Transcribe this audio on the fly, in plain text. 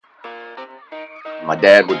my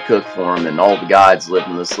dad would cook for him, and all the guys lived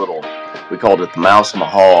in this little, we called it the Mouse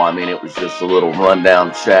Mahal. I mean, it was just a little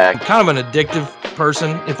rundown shack. I'm kind of an addictive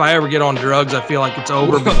person. If I ever get on drugs, I feel like it's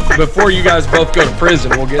over. Before you guys both go to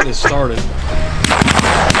prison, we'll get this started.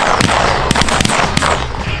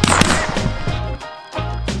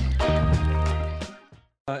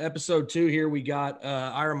 Episode 2 here, we got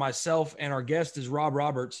Ira, myself, and our guest is Rob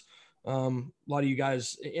Roberts. A lot of you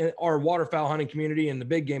guys in our waterfowl hunting community and the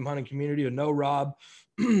big game hunting community who know Rob.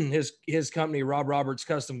 his company, Rob Roberts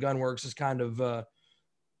Custom Gun Works, is kind of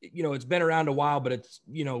it's been around a while, but it's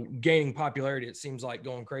gaining popularity. It seems like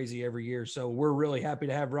going crazy every year. So we're really happy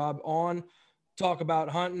to have Rob on, talk about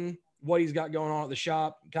hunting, what he's got going on at the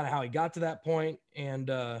shop, kind of how he got to that point, and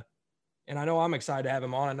I know I'm excited to have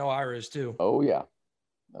him on. I know Ira is too. Oh yeah.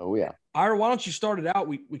 Ira, why don't you start it out?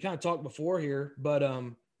 We kind of talked before here, but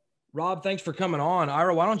Rob, thanks for coming on.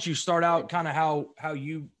 Ira, why don't you start out kind of how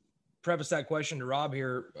you preface that question to Rob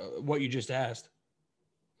here, what you just asked?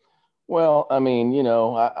 Well, I mean,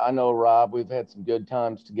 I know Rob. We've had some good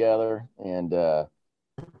times together, and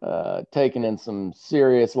taken in some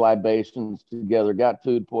serious libations together, got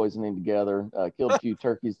food poisoning together, killed a few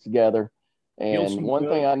turkeys together. And one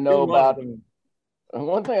thing I know about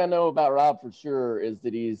Rob for sure is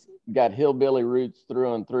that he's got hillbilly roots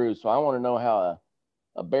through and through. So I want to know how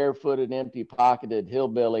a barefooted, empty-pocketed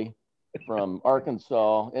hillbilly from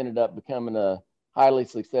Arkansas ended up becoming a highly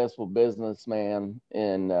successful businessman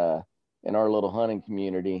in our little hunting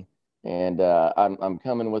community. And I'm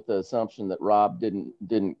coming with the assumption that Rob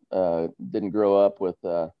didn't grow up with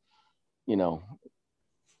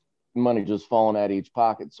money just falling out of each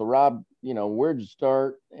pocket. So Rob, where'd you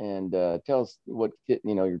start? And tell us what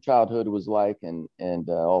your childhood was like and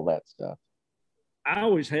all that stuff. I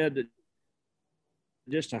always had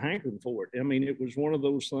just a hankering for it. I mean, it was one of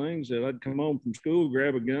those things that I'd come home from school,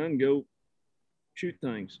 grab a gun, go shoot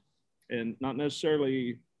things, and not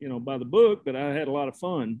necessarily by the book, but I had a lot of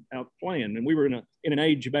fun out playing. And we were in an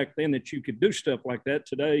age back then that you could do stuff like that.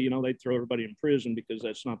 Today, they'd throw everybody in prison because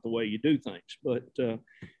that's not the way you do things.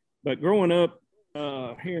 But growing up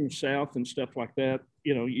here in the South and stuff like that,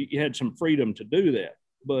 you had some freedom to do that.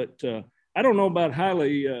 But I don't know about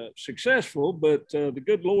highly successful, but the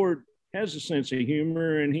good Lord has a sense of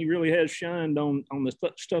humor, and he really has shined on the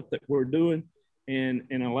stuff that we're doing and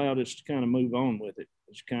allowed us to kind of move on with it.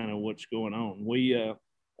 It's kind of what's going on. We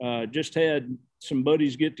just had some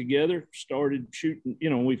buddies get together, started shooting,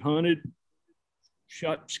 we've hunted,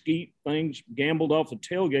 shot skeet things, gambled off a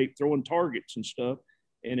tailgate, throwing targets and stuff.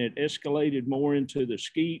 And it escalated more into the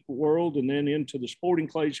skeet world, and then into the sporting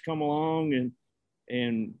clays come along,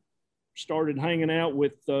 and started hanging out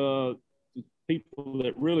with people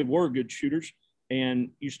that really were good shooters.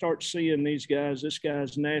 And you start seeing these guys, this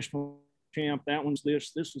guy's national champ, that one's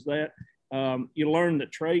this is that. You learn the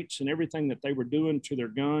traits and everything that they were doing to their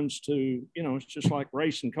guns to, it's just like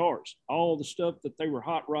racing cars. All the stuff that they were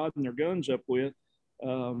hot rodding their guns up with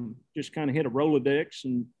just kind of hit a Rolodex.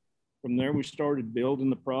 And from there, we started building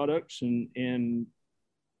the products and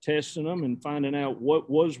testing them and finding out what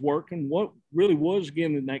was working, what really was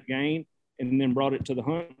getting that gain, and then brought it to the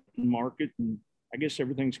hunting market. And I guess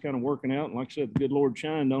everything's kind of working out. And like I said, the good Lord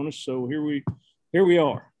shined on us. So here we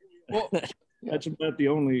are. Well, that's about the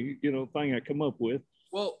only, thing I come up with.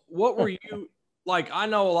 Well, what were you like? I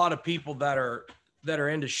know a lot of people that are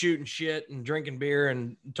into shooting shit and drinking beer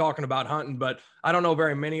and talking about hunting, but I don't know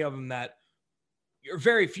very many of them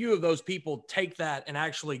very few of those people take that and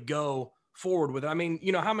actually go forward with it. I mean,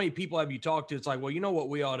 how many people have you talked to? It's like, well, what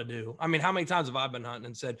we ought to do? I mean, how many times have I been hunting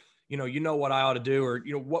and said, what I ought to do, or,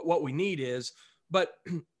 what we need is, but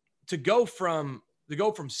to go from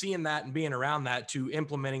seeing that and being around that to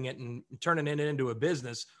implementing it and turning it into a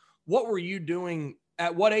business, what were you doing?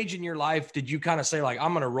 At what age in your life did you kind of say, like,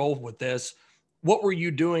 I'm going to roll with this? What were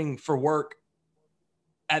you doing for work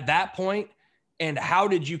at that point? And how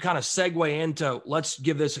did you kind of segue into, let's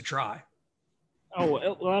give this a try?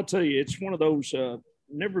 Oh, well, I'll tell you, it's one of those,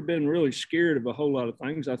 never been really scared of a whole lot of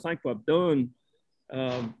things. I think I've done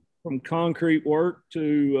from concrete work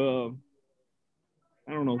to,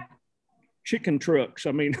 chicken trucks.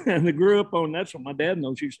 I mean, they grew up on, that's what my dad and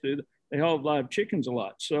those used to do. They hauled live chickens a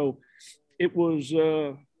lot. So it was,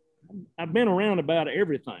 I've been around about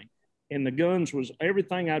everything. And the guns was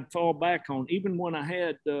everything I'd fall back on. Even when I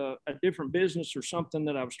had a different business or something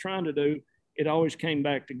that I was trying to do, it always came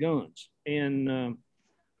back to guns. And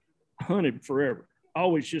hunted forever.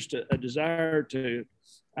 Always just a desire to,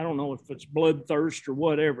 I don't know if it's bloodthirst or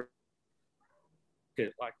whatever,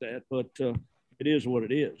 like that, but it is what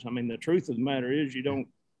it is. I mean, the truth of the matter is you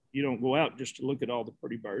don't go out just to look at all the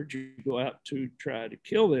pretty birds. You go out to try to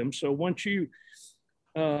kill them. So once you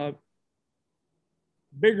bigger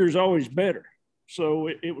is always better. So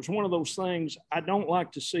it was one of those things. I don't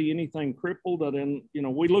like to see anything crippled. And then, you know,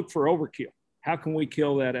 we look for overkill. How can we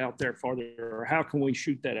kill that out there farther? Or how can we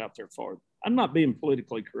shoot that out there farther? I'm not being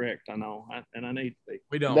politically correct, I know, and I need to be.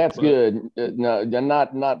 We don't. That's good. No,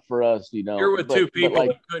 not for us, you know. You're with two people like,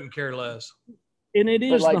 that couldn't care less. And it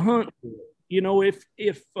is like, the hunt. You know, if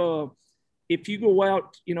you go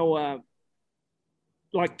out, you know,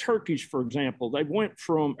 like turkeys, for example, they went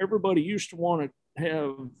from, everybody used to want to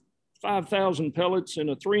have 5,000 pellets in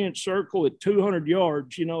a 3-inch circle at 200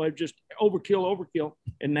 yards, you know, it just overkill.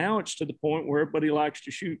 And now it's to the point where everybody likes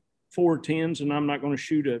to shoot 410s, and I'm not going to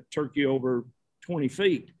shoot a turkey over 20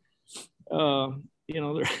 feet. You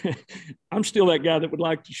know, I'm still that guy that would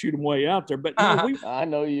like to shoot them way out there, but I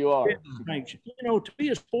know you are. You know, to be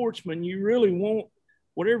a sportsman, you really want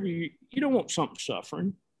whatever you don't want something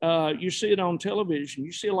suffering. You see it on television.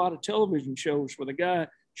 You see a lot of television shows where the guy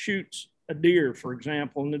shoots a deer, for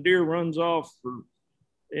example, and the deer runs off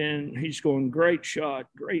and he's going, great shot.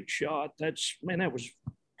 That was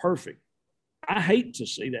perfect. I hate to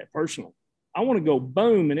see that personally. I want to go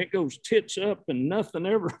boom and it goes tits up and nothing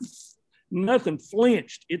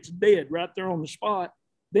flinched. It's dead right there on the spot.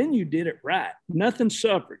 Then you did it right. Nothing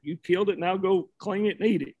suffered. You killed it. Now go clean it and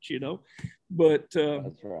eat it, you know. But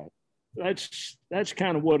that's right. That's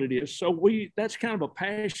kind of what it is. So that's kind of a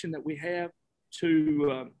passion that we have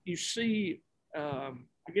to, you see, I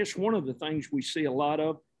guess one of the things we see a lot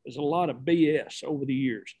of is a lot of BS over the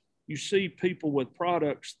years. You see people with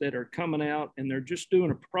products that are coming out and they're just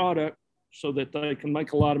doing a product so that they can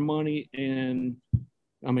make a lot of money. And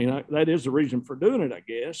I mean, that is the reason for doing it, I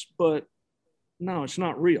guess, but no, it's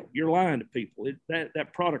not real. You're lying to people.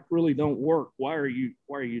 That product really don't work. Why are you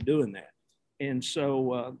doing that? And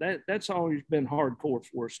so that's always been hardcore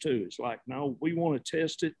for us too. It's like, no, we want to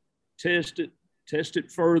test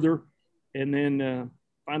it further, and then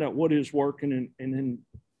find out what is working, and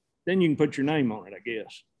then you can put your name on it, I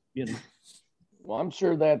guess, you know. Well, I'm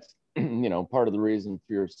sure that's, you know, part of the reason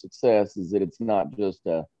for your success is that it's not just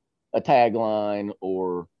a tagline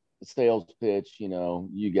or a sales pitch. You know,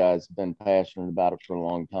 you guys have been passionate about it for a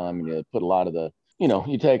long time, and you put a lot of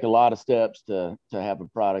you take a lot of steps to have a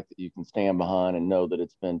product that you can stand behind and know that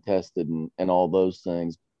it's been tested and all those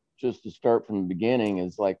things. Just to start from the beginning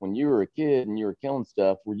is like when you were a kid and you were killing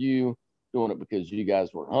stuff, were you doing it because you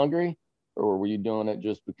guys were hungry, or were you doing it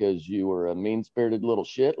just because you were a mean-spirited little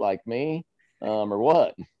shit like me, or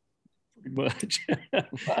what? Pretty much.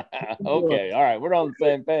 Okay. All right. We're on the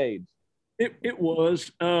same page. It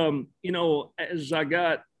was, you know, as I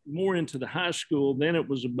got more into the high school, then it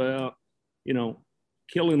was about, you know,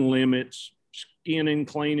 killing limits, skinning,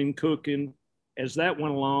 cleaning, cooking. As that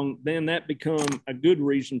went along, then that became a good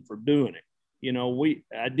reason for doing it. You know,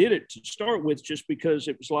 I did it to start with just because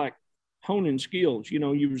it was like honing skills. You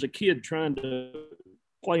know, you was a kid trying to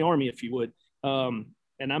play Army, if you would. And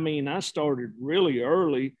I mean, I started really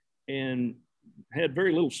early and had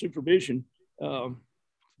very little supervision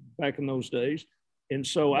back in those days. And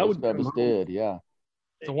so I would. Most did, yeah.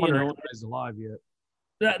 It's a wonder anybody's alive yet.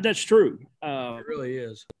 That's true. It really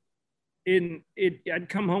is. I'd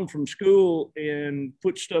come home from school and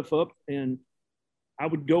put stuff up, and I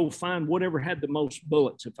would go find whatever had the most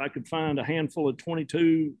bullets. If I could find a handful of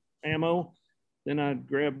 22 ammo, then I'd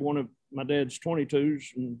grab one of my dad's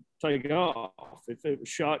 22s and take off. If it was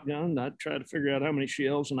shotgun, I'd try to figure out how many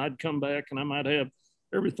shells, and I'd come back and I might have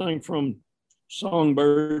everything from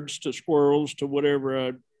songbirds to squirrels to whatever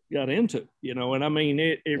I got into, you know. And I mean,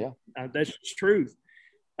 that's the truth.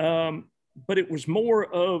 But it was more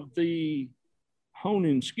of the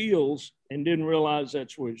honing skills, and didn't realize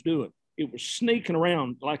that's what he's doing. It was sneaking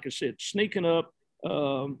around, like I said, sneaking up,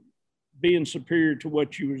 being superior to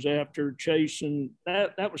what you was after, chasing.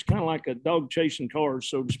 That was kind of like a dog chasing cars,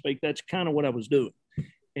 so to speak. That's kind of what I was doing.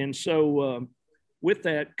 And so with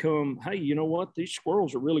that come, hey, you know what? These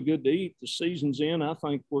squirrels are really good to eat. The season's in. I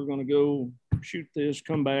think we're going to go shoot this,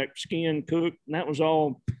 come back, skin, cook. And that was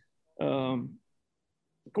all.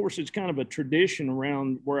 Of course, it's kind of a tradition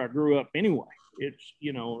around where I grew up anyway. It's,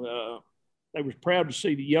 you know, I was proud to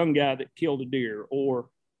see the young guy that killed a deer, or,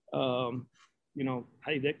 you know,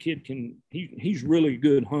 hey, that kid he's really a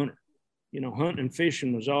good hunter. You know, hunting and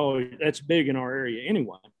fishing that's big in our area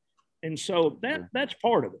anyway. And so that's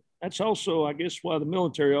part of it. That's also, I guess, why the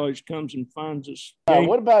military always comes and finds us.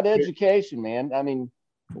 What about education, man? I mean,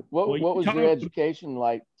 what was your education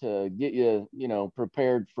like to get you, you know,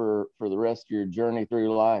 prepared for the rest of your journey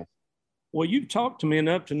through life? Well, you've talked to me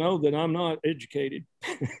enough to know that I'm not educated.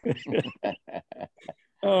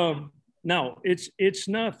 No, it's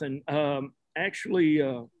nothing. Actually,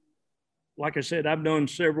 like I said, I've done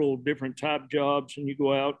several different type jobs, and you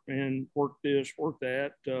go out and work this, work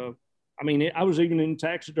that. I mean, I was even in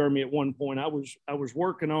taxidermy at one point. I was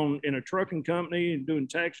working in a trucking company and doing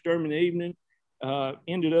taxidermy in the evening.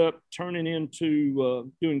 Ended up turning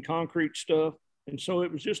into doing concrete stuff. And so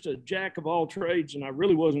it was just a jack of all trades, and I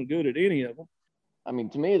really wasn't good at any of them. I mean,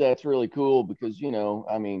 to me, that's really cool because, you know,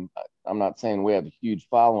 I mean, I'm not saying we have a huge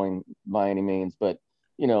following by any means, but,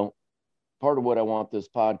 you know, part of what I want this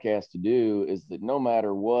podcast to do is that no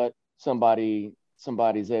matter what somebody's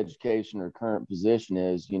education or current position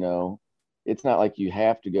is, you know, it's not like you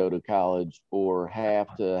have to go to college or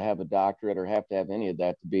have to have a doctorate or have to have any of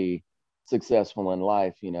that to be successful in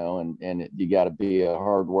life, you know, and you got to be a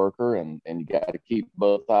hard worker and you got to keep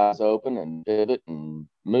both eyes open and pivot and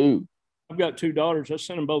move. I've got 2 daughters. I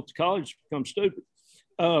sent them both to college to become stupid.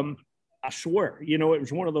 I swear, you know, it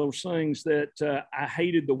was one of those things that I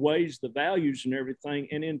hated the ways, the values and everything.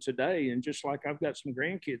 And in today, and just like I've got some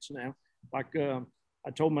grandkids now, like I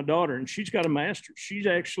told my daughter, and she's got a master's. She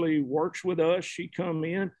actually works with us. She come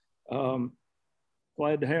in,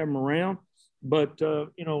 glad to have them around. But,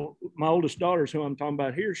 you know, my oldest daughter is who I'm talking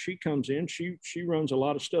about here. She comes in, she runs a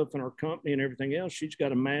lot of stuff in our company and everything else. She's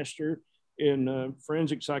got a master in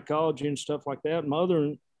forensic psychology and stuff like that.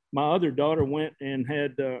 My other daughter went and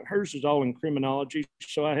had, hers is all in criminology.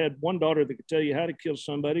 So I had one daughter that could tell you how to kill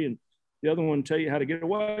somebody and the other one tell you how to get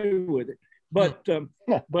away with it. But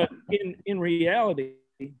in reality,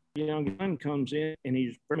 young gun comes in and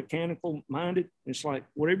he's mechanical minded. It's like,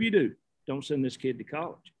 whatever you do, don't send this kid to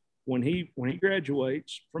college. When he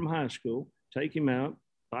graduates from high school, take him out,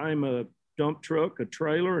 buy him a dump truck, a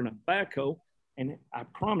trailer, and a backhoe. And I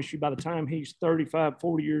promise you, by the time he's 35,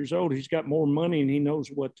 40 years old, he's got more money and he knows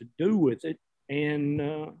what to do with it.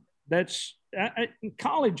 And that's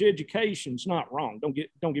college education's not wrong. Don't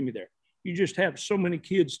get me there. You just have so many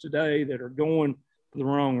kids today that are going for the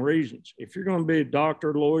wrong reasons. If you're going to be a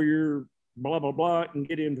doctor, lawyer, blah, blah, blah, and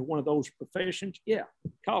get into one of those professions, yeah,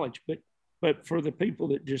 college. But for the people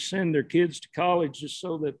that just send their kids to college just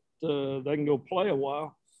so that they can go play a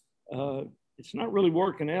while, it's not really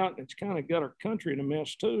working out. It's kind of got our country in a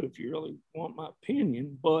mess too, if you really want my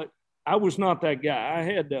opinion. But I was not that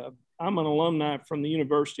guy. I'm an alumni from the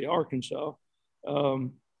University of Arkansas.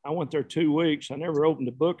 I went there 2 weeks. I never opened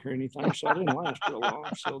a book or anything, so I didn't last real long.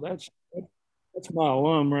 So that's my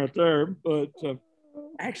alum right there. But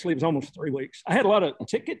actually, it was almost 3 weeks. I had a lot of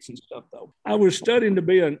tickets and stuff, though. I was studying to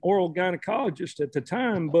be an oral gynecologist at the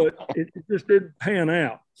time, but it just didn't pan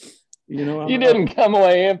out. You know, you didn't come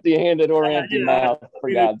away empty-handed or empty-mouthed,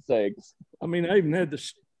 for God's sakes. I mean, I even had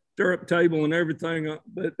the stirrup table and everything,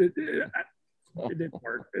 but it didn't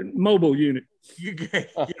work. Mobile unit. Yeah,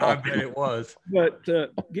 I bet it was. But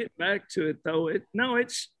get back to it, though.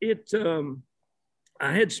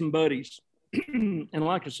 I had some buddies. And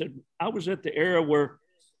like I said, I was at the era where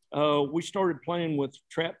we started playing with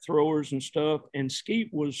trap throwers and stuff, and skeet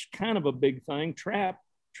was kind of a big thing. Trap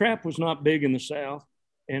was not big in the South,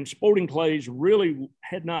 and sporting clays really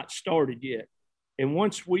had not started yet. And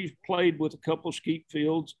once we played with a couple of skeet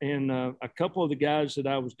fields and a couple of the guys that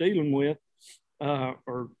I was dealing with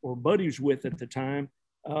or buddies with at the time,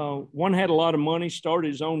 one had a lot of money,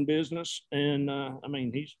 started his own business, and I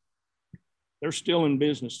mean, they're still in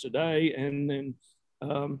business today, and then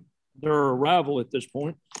they're a rival at this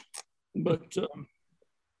point. But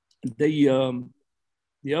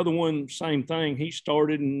the other one, same thing. He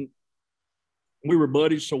started, and we were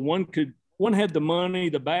buddies. So one had the money,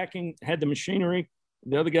 the backing, had the machinery.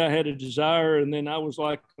 The other guy had a desire, and then I was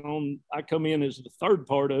like, I come in as the third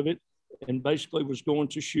part of it, and basically was going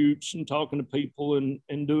to shoots and talking to people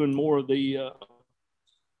and doing more of the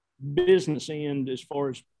business end as far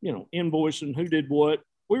as, you know, invoicing who did what.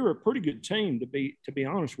 We were a pretty good team, to be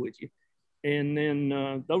honest with you. And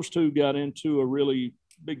then those two got into a really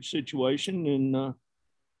big situation, and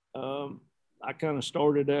I kind of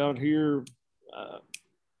started out here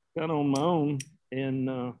kind of on my own,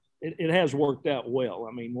 and it has worked out well.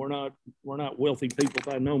 I mean, we're not wealthy people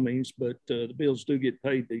by no means, but the bills do get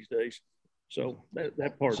paid these days. So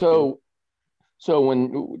that part. So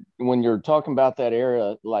when you're talking about that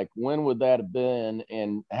era, like when would that have been,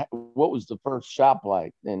 and what was the first shop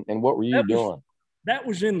like, and what were you doing? That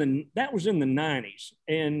was in the 90s,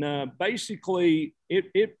 and basically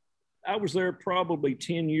I was there probably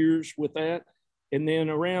 10 years with that, and then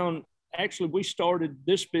actually we started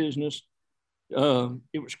this business.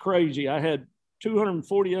 It was crazy. I had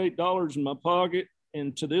 $248 in my pocket,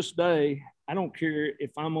 and to this day, I don't care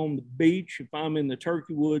if I'm on the beach, if I'm in the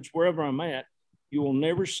turkey woods, wherever I'm at, you will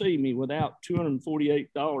never see me without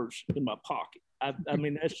 $248 in my pocket. I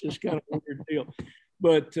mean, that's just kind of a weird deal.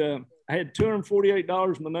 But I had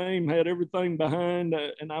 $248 in my name, had everything behind,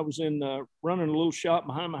 and I was in running a little shop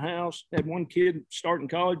behind my house. Had one kid starting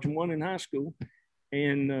college and one in high school,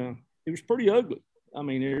 and it was pretty ugly. I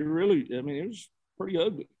mean, it was pretty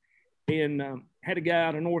ugly. And had a guy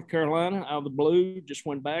out of North Carolina, out of the blue, just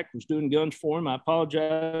went back, was doing guns for him. I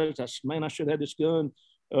apologized. I said, man, I should have had this gun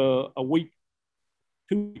a week,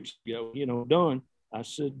 2 weeks ago, done. I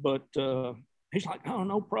said, but he's like, oh,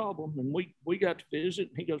 no problem. And we got to visit.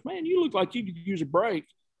 And he goes, man, you look like you could use a break.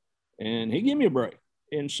 And he gave me a break.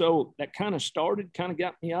 And so that kind of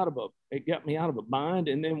got me out of a bind.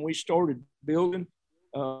 And then we started building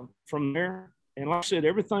from there. And like I said,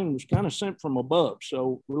 everything was kind of sent from above.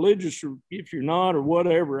 So religious, or if you're not, or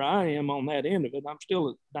whatever I am on that end of it, I'm still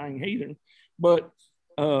a dang heathen. But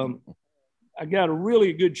I got a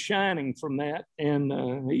really good shining from that.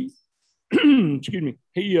 And he, excuse me,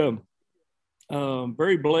 he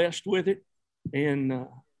very blessed with it. And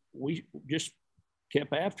we just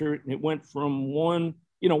kept after it. And it went from one,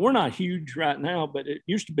 we're not huge right now, but it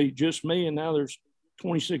used to be just me. And now there's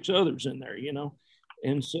 26 others in there,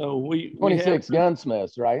 And so we 26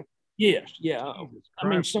 gunsmiths, right? Yes, yeah. I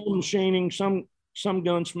mean, some machining, some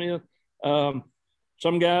gunsmith.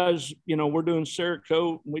 Some guys, we're doing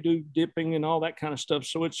Cerakote, and we do dipping and all that kind of stuff.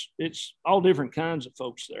 So it's all different kinds of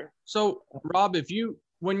folks there. So Rob,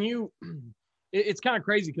 it's kind of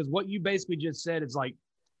crazy because what you basically just said is like,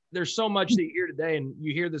 there's so much that you hear today, and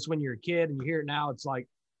you hear this when you're a kid, and you hear it now. It's like,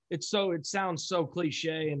 it sounds so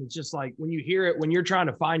cliche, and it's just like when you hear it, when you're trying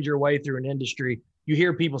to find your way through an industry, you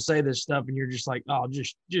hear people say this stuff and you're just like, oh,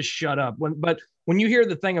 just shut up. But when you hear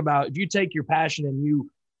the thing about, if you take your passion and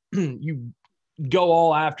you go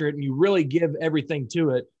all after it and you really give everything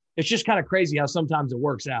to it, it's just kind of crazy how sometimes it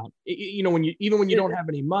works out. When you don't have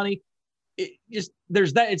any money, it just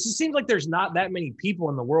seems like there's not that many people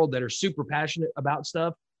in the world that are super passionate about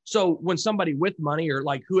stuff. So when somebody with money, or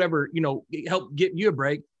like whoever, helped get you a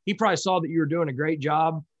break, he probably saw that you were doing a great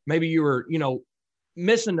job. Maybe you were,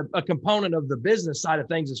 missing a component of the business side of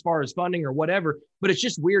things as far as funding or whatever, but it's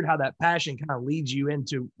just weird how that passion kind of leads you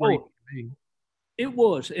into where you can be. It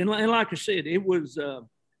was. And like I said, it was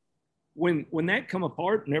when that come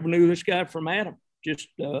apart, never knew this guy from Adam, just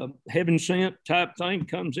heaven sent type thing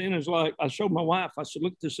comes in. It's like, I showed my wife, I said,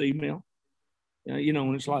 look at this email,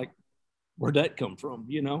 and it's like, where'd that come from?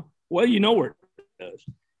 Well, where it does.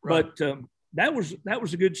 Right. But that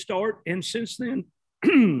was a good start. And since then,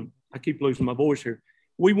 I keep losing my voice here.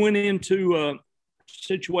 We went into a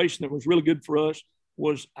situation that was really good for us.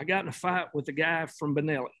 I got in a fight with a guy from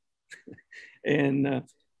Benelli. And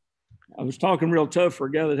I was talking real tough for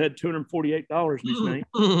a guy that had $248 in his name.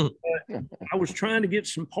 I was trying to get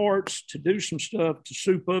some parts to do some stuff to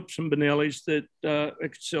soup up some Benellis that I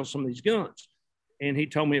could sell some of these guns. And he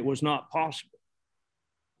told me it was not possible.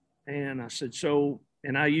 And I said,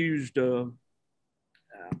 and I used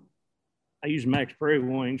Max Prairie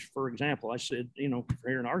Wings, for example. I said, for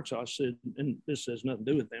here in Arkansas, I said, and this has nothing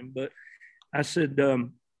to do with them, but I said,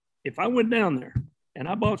 if I went down there and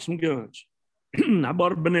I bought some guns, I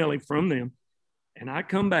bought a Benelli from them, and I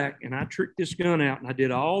come back and I tricked this gun out and I did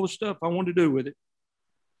all the stuff I wanted to do with it,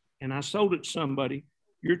 and I sold it to somebody,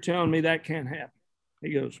 you're telling me that can't happen?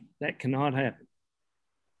 He goes, that cannot happen.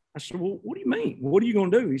 I said, well, what do you mean? What are you going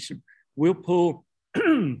to do? He said, we'll pull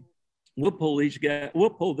these guys, we'll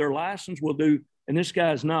pull their license, we'll do, and this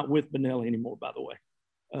guy's not with Benelli anymore, by the way.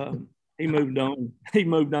 He moved on. He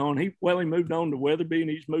moved on to Weatherby, and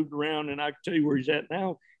he's moved around, and I can tell you where he's at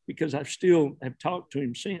now because I still have talked to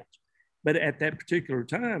him since. But at that particular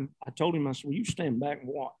time, I told him, I said, well, you stand back and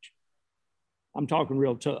watch. I'm talking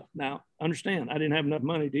real tough. Now, understand, I didn't have enough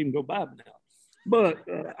money to even go buy Benelli, but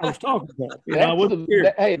I was talking about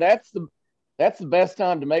it. Hey, that's the best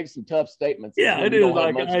time to make some tough statements. Yeah, it is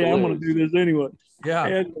like, hey, I'm going to do this anyway.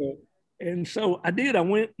 Yeah. And so I did. I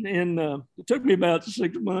went, and it took me about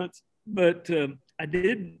 6 months, but I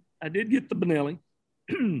did get the Benelli,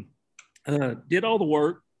 did all the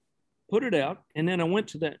work, put it out, and then I went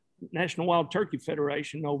to that National Wild Turkey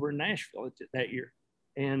Federation over in Nashville that year,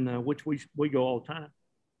 and which we go all the time.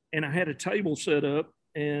 And I had a table set up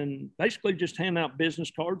and basically just hand out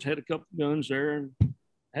business cards, had a couple of guns there, and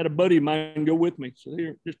had a buddy of mine go with me. So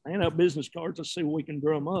here, just hand out business cards. Let's see what we can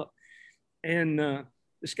drum up. And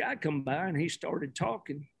this guy come by and he started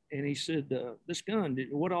talking, and he said, this gun,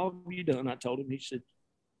 what all have you done? I told him. He said,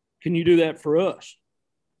 can you do that for us?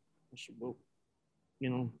 I said, well,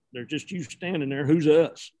 they're just you standing there. Who's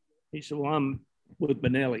us? He said, well, I'm with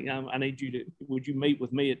Benelli. I need you would you meet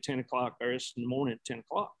with me at 10 o'clock or in the morning at 10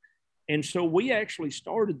 o'clock? And so we actually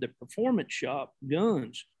started the performance shop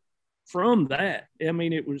guns from that. I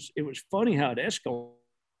mean, it was funny how it escalated.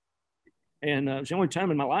 And it was the only time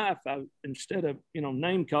in my life instead of,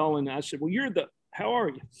 name calling, I said, well, how are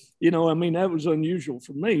you? I mean, that was unusual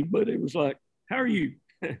for me, but it was like, how are you?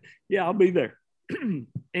 Yeah, I'll be there.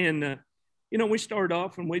 And, we started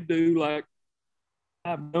off and we do like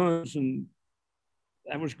 5 guns, and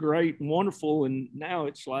that was great and wonderful. And now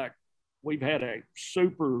it's like we've had a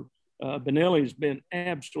super, Benelli has been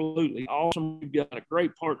absolutely awesome. We've got a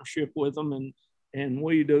great partnership with them, and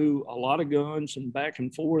we do a lot of guns and back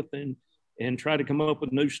and forth and try to come up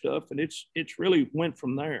with new stuff. And it's really went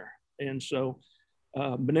from there. And so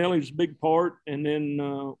Benelli's a big part. And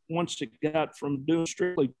then once it got from doing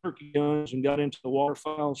strictly turkey guns and got into the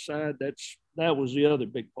waterfowl side, that was the other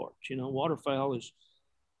big part. Waterfowl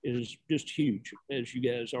is just huge, as you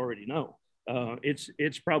guys already know.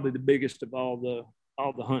 It's probably the biggest of all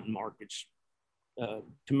the hunting markets.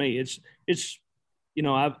 To me, it's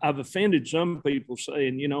I've offended some people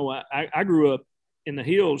saying, I grew up in the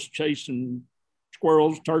hills chasing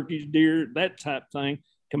squirrels, turkeys, deer, that type thing,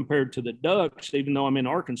 compared to the ducks. Even though I'm in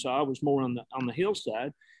Arkansas, I was more on the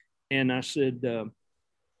hillside. And I said,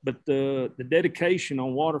 but the dedication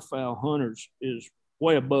on waterfowl hunters is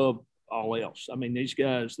way above all else. I mean, these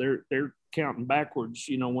guys, they're counting backwards.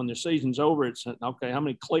 When the season's over, it's okay, how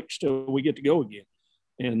many clicks till we get to go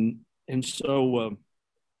again? And so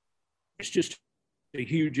it's just a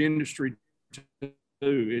huge industry to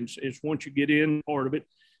do. It's once you get in part of it,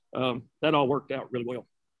 that all worked out really well.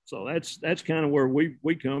 So that's kind of where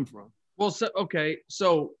we come from. Well,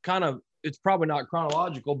 so kind of, it's probably not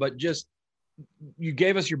chronological, but just you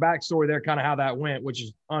gave us your backstory there, kind of how that went, which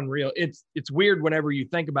is unreal. It's weird whenever you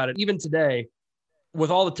think about it. Even today,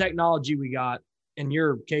 with all the technology we got, in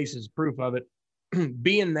your case is proof of it,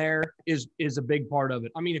 being there is a big part of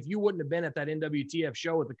it. I mean, if you wouldn't have been at that NWTF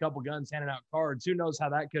show with a couple guns handing out cards, who knows how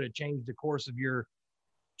that could have changed the course of your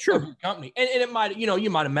company. And it might, you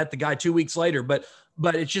might have met the guy 2 weeks later, but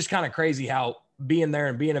it's just kind of crazy how being there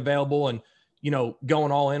and being available and,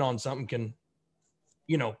 going all in on something can,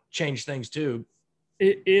 change things too.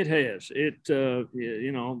 It has.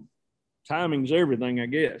 Timing's everything, I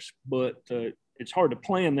guess, but it's hard to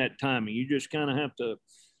plan that timing. You just kind of have to,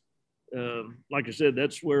 like I said,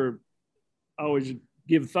 that's where I always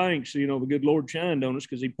give thanks. The good Lord shined on us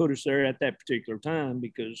because he put us there at that particular time,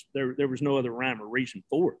 because there was no other rhyme or reason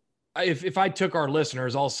for it. If I took our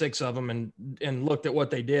listeners, all 6 of them, and looked at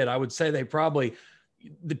what they did, I would say they probably,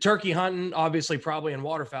 the turkey hunting, obviously probably, and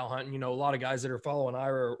waterfowl hunting, a lot of guys that are following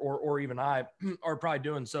Ira or even I are probably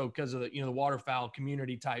doing so because of the waterfowl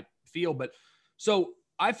community type feel. But so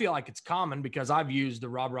I feel like it's common because I've used the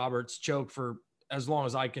Rob Roberts choke for as long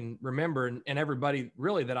as I can remember. And everybody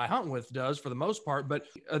really that I hunt with does for the most part. But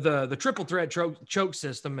the triple thread choke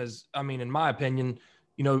system is, I mean, in my opinion,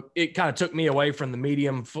 it kind of took me away from the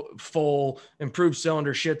medium, full, improved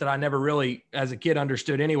cylinder shit that I never really, as a kid,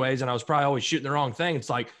 understood anyways. And I was probably always shooting the wrong thing. It's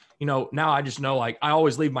like, now I just know, like, I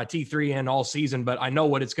always leave my T3 in all season, but I know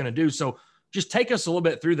what it's going to do. So just take us a little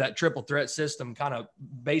bit through that triple threat system, kind of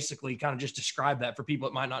just describe that for people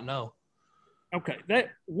that might not know. Okay.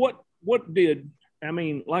 I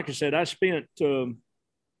mean, like I said, I spent a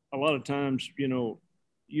lot of times,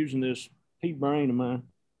 using this pea brain of mine,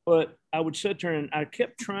 but I would sit there and I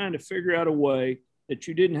kept trying to figure out a way that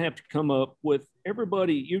you didn't have to come up with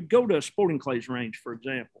everybody. You'd go to a sporting clays range, for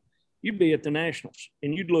example. You'd be at the Nationals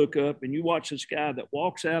and you'd look up and you watch this guy that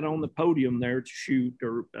walks out on the podium there to shoot,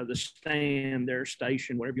 or the stand there,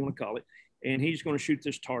 station, whatever you want to call it. And he's going to shoot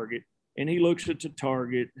this target, and he looks at the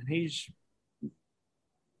target and he's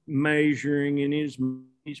measuring and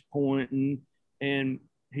he's pointing, and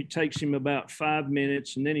he takes him about 5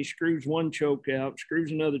 minutes, and then he screws one choke out,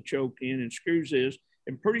 screws another choke in, and screws this.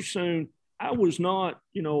 And pretty soon, I was not,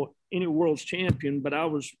 any world's champion, but I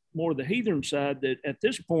was more the heathen side, that at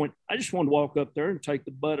this point, I just wanted to walk up there and take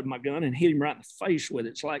the butt of my gun and hit him right in the face with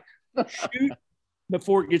it. It's like, shoot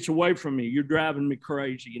before it gets away from me. You're driving me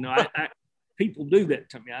crazy. People do that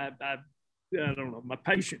to me. I don't know, my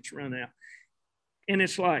patience run out. And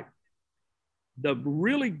it's like, the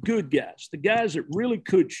really good guys, the guys that really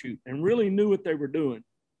could shoot and really knew what they were doing,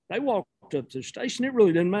 they walked up to the station. It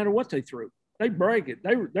really didn't matter what they threw. They'd break it.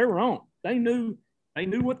 They were on. They knew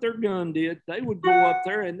what their gun did. They would go up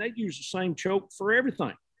there and they'd use the same choke for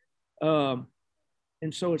everything. And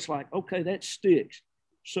so it's like, okay, that sticks.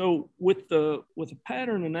 So with the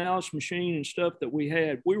pattern analysis machine and stuff that we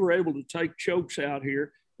had, we were able to take chokes out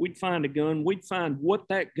here. We'd find a gun. We'd find what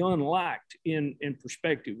that gun liked in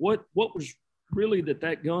perspective. What was really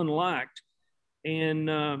that gun liked. And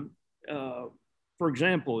for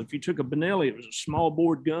example, if you took a Benelli, it was a small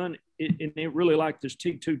board gun, and it really liked this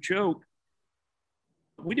T2 choke.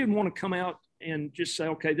 We didn't want to come out and just say,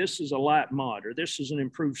 okay, this is a light mod or this is an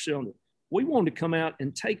improved cylinder. We want to come out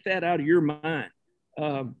and take that out of your mind.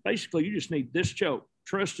 Basically, you just need this choke.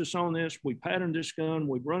 Trust us on this. We patterned this gun.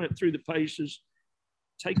 We run it through the paces.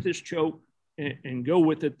 Take this choke and go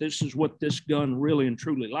with it. This is what this gun really and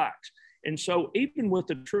truly likes. And so even with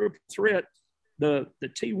the triple threat, the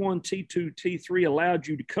T1, T2, T3 allowed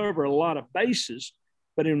you to cover a lot of bases,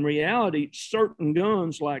 but in reality, certain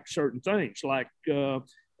guns like certain things, like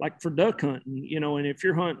for duck hunting, you know, and if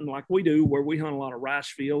you're hunting like we do, where we hunt a lot of rice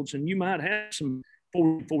fields, and you might have some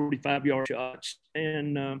 40, 45-yard shots,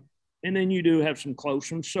 and then you do have some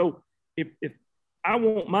close ones. So if I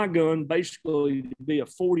want my gun basically to be a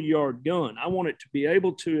 40-yard gun, I want it to be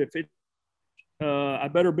able to, if it, I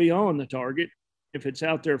better be on the target. If it's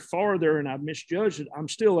out there farther and I've misjudged it, I'm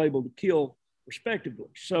still able to kill respectively.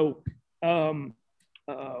 So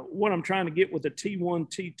what I'm trying to get with the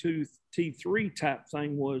T1, T2, T3 type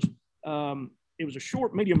thing was it was a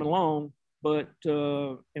short, medium, and long, but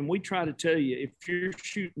and we try to tell you, if you're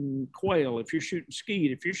shooting quail, if you're shooting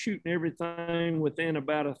skeet, if you're shooting everything within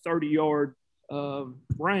about a 30-yard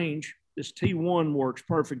range, this T1 works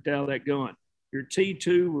perfect out of that gun. Your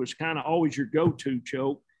T2 was kind of always your go-to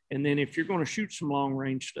choke. And then if you're going to shoot some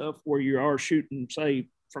long-range stuff where you are shooting, say,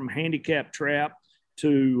 from handicap trap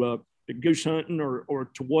to goose hunting or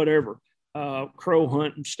to whatever, crow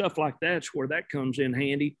hunting, stuff like that's where that comes in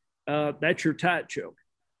handy. That's your tight choke.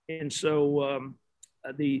 And so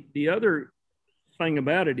the other thing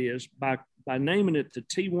about it is by naming it the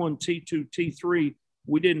T1, T2, T3,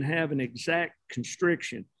 we didn't have an exact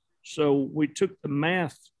constriction. So we took the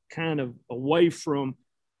math kind of away from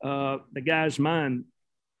the guy's mind,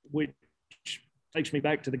 which takes me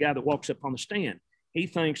back to the guy that walks up on the stand. He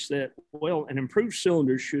thinks that, well, an improved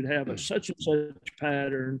cylinder should have a such and such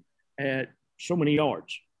pattern at so many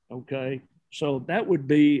yards. Okay. So that would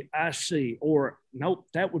be IC, or nope,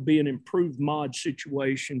 that would be an improved mod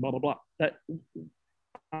situation, blah, blah, blah. That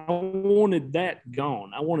I wanted that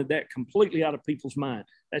gone. I wanted that completely out of people's mind.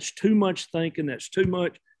 That's too much thinking. That's too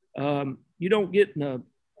much. You don't get in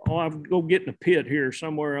I go get in a pit here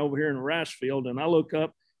somewhere over here in a rice field, and I look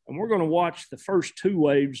up, and we're going to watch the first two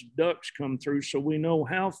waves of ducks come through so we know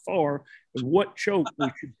how far and what choke we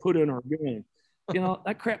should put in our gun. You know,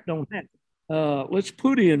 that crap don't happen. Let's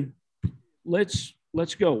put in, let's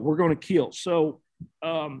go. We're going to kill. So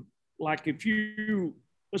like if you,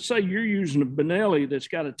 let's say you're using a Benelli that's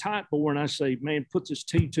got a tight bore, and I say, man, put this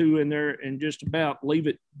T2 in there and just about leave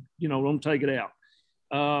it, you know, don't take it out.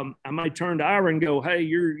 I may turn to Ira and go, hey,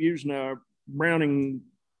 you're using a Browning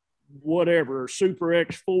whatever, Super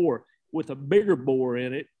X4 with a bigger bore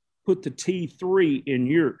in it, put the T3 in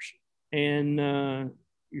yours. And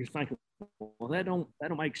you're thinking, well, that don't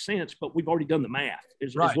make sense, but we've already done the math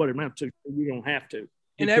is what it amounts to. You don't have to.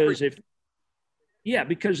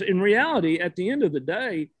 Because in reality, at the end of the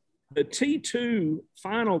day, the T2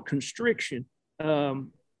 final constriction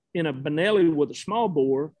in a Benelli with a small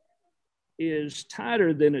bore is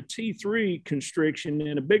tighter than a T3 constriction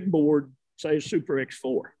in a big board, say a Super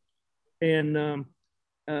X4. And,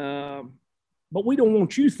 but we don't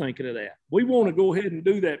want you thinking of that. We want to go ahead and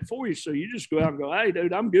do that for you. So you just go out and go, hey,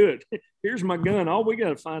 dude, I'm good. Here's my gun. All we got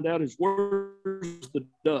to find out is where's the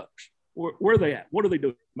ducks? Where are they at? What are they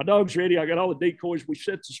doing? My dog's ready. I got all the decoys. We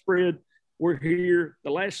set the spread. We're here.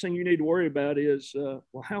 The last thing you need to worry about is,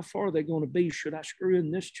 well, how far are they going to be? Should I screw in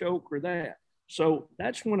this choke or that? So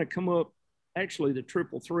that's when it come up, actually, the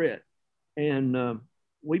triple threat. And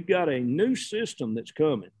we've got a new system that's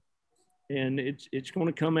coming. And it's going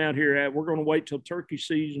to come out here. We're going to wait till turkey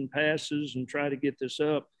season passes and try to get this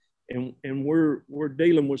up. And we're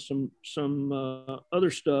dealing with some other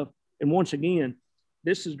stuff. And once again,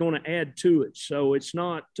 this is going to add to it. So it's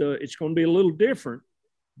not, it's going to be a little different,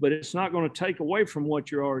 but it's not going to take away from what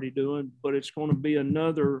you're already doing, but it's going to be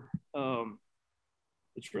another,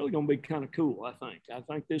 it's really going to be kind of cool. I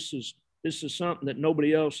think this is something that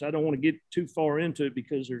nobody else, I don't want to get too far into it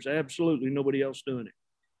because there's absolutely nobody else doing it.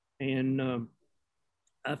 And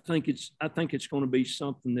I think it's going to be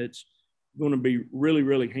something that's going to be really,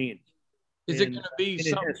 really handy. Is it going to be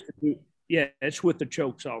something? Yeah, it's with the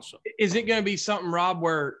chokes also. Is it going to be something, Rob,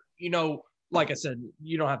 where, you know, like I said,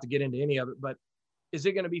 you don't have to get into any of it, but is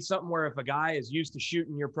it going to be something where if a guy is used to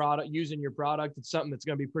shooting your product, using your product, it's something that's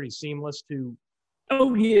going to be pretty seamless to?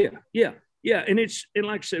 Oh, yeah. And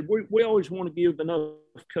like I said, we always want to give enough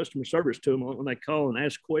customer service to them when they call and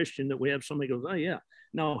ask a question that we have somebody goes, oh, yeah.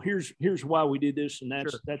 No, here's why we did this, and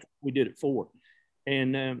that's what we did it for.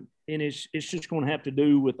 And it's just going to have to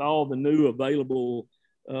do with all the new available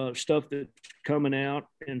stuff that's coming out.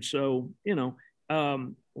 And so, you know,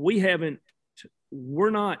 we haven't we're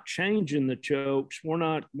not changing the chokes. We're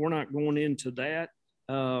not going into that.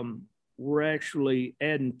 We're actually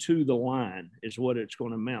adding to the line is what it's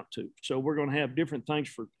going to amount to. So we're going to have different things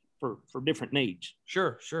for different needs.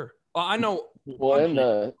 Sure. Well, I know. Well,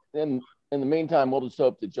 in the meantime, we'll just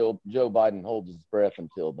hope that Joe Biden holds his breath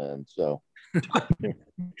until then. So,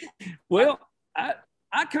 well,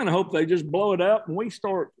 I kind of hope they just blow it up and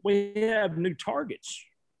we have new targets.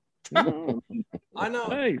 I know.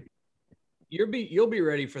 Hey, you'll be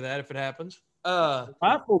ready for that if it happens.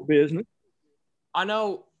 rifle business. I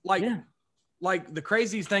know, like the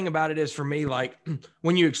craziest thing about it is for me, like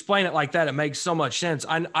when you explain it like that, it makes so much sense.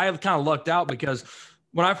 I have kind of lucked out because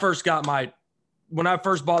when I first bought the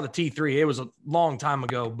T3, it was a long time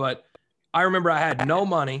ago, but I remember I had no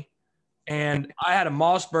money and I had a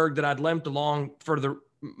Mossberg that I'd limped along for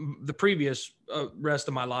the previous rest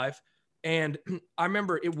of my life. And I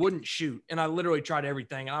remember it wouldn't shoot. And I literally tried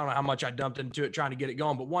everything. I don't know how much I dumped into it trying to get it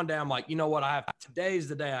going. But one day I'm like, you know what? Today's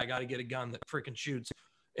the day I got to get a gun that freaking shoots.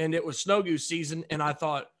 And it was snow goose season. And I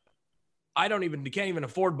thought, can't even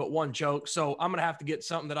afford but one choke. So I'm going to have to get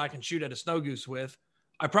something that I can shoot at a snow goose with.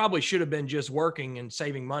 I probably should have been just working and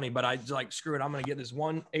saving money, but I was like, screw it. I'm going to get this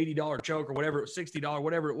 $180 choke or whatever, $60,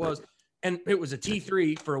 whatever it was. And it was a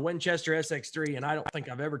T3 for a Winchester SX3. And I don't think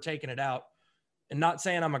I've ever taken it out. And not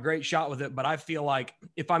saying I'm a great shot with it, but I feel like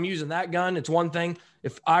if I'm using that gun, it's one thing.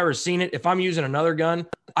 If Ira's seen it, if I'm using another gun,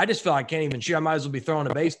 I just feel I can't even shoot. I might as well be throwing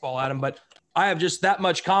a baseball at him. But I have just that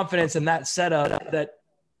much confidence in that setup that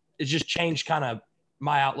it's just changed kind of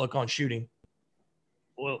my outlook on shooting.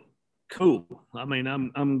 Well, cool. I mean,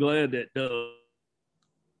 I'm glad that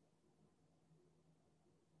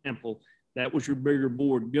example, that was your bigger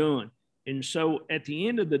board gun. And so at the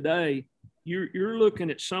end of the day, you're looking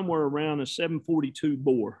at somewhere around a 742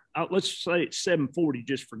 bore. Let's say it's 740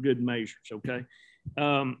 just for good measures, okay?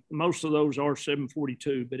 Most of those are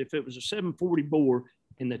 742, but if it was a 740 bore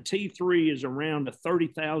and the T3 is around a 30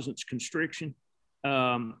 thousandths constriction,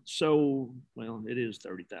 it is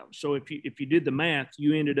 30,000. So if you did the math,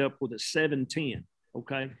 you ended up with a 710,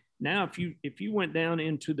 okay? Now, if you went down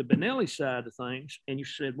into the Benelli side of things and you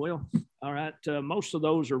said, well, all right, most of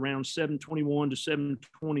those are around 721 to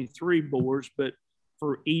 723 bores, but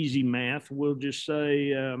for easy math, we'll just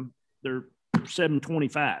say they're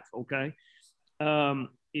 725, okay?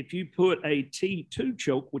 If you put a T2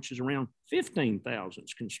 choke, which is around 15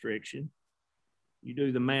 thousandths constriction, you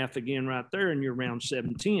do the math again right there and you're around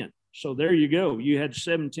 710. So there you go. You had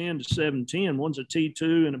 710 to 710. One's a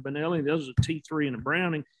T2 and a Benelli, the other's a T3 and a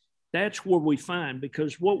Browning. That's where we find,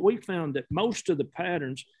 because what we found that most of the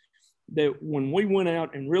patterns that when we went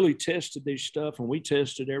out and really tested these stuff, and we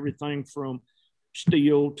tested everything from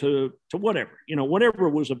steel to whatever, whatever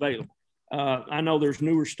was available. I know there's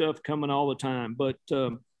newer stuff coming all the time, but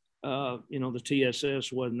the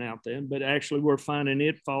TSS wasn't out then, but actually we're finding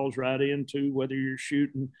it falls right into whether you're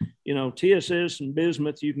shooting, TSS and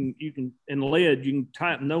bismuth, you can, and lead, you can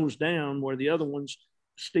tighten those down where the other ones,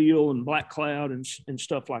 steel and black cloud and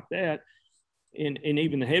stuff like that. And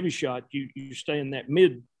even the heavy shot, you stay in that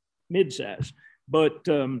mid size. But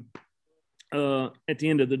at the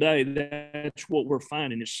end of the day, that's what we're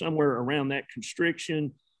finding is somewhere around that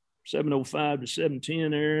constriction, 705 to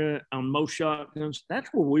 710 area on most shotguns. That's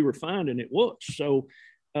where we were finding it was. So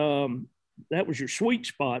that was your sweet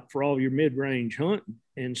spot for all your mid-range hunting.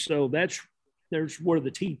 And so there's where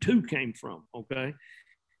the T2 came from. Okay.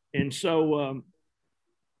 And so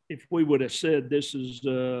if we would have said this is,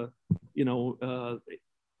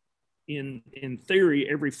 in theory,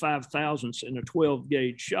 every 5 thousandths in a 12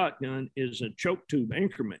 gauge shotgun is a choke tube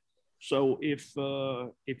increment. So if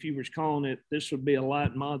you was calling it, this would be a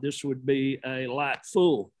light mod, this would be a light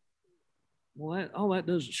full. Well, all that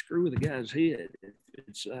does is screw with the guy's head. If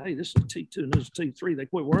it's, hey, this is a T2 and this is a T3, they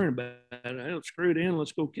quit worrying about it. Hey, let's screw it in,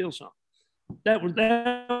 let's go kill something. That was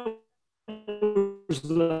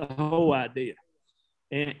the whole idea.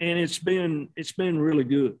 And it's been really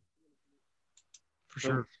good. For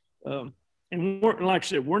sure. And like I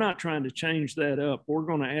said, we're not trying to change that up. We're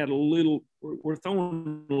going to add we're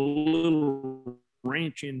throwing a little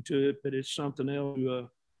wrench into it, but it's something else to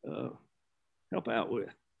help out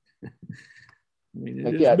with. I mean,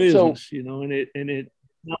 it is business, and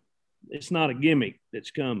it's not a gimmick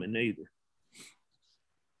that's coming either.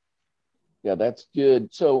 Yeah, that's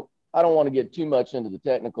good. So I don't want to get too much into the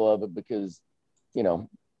technical of it because,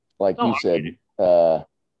 like you said,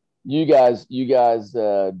 you guys do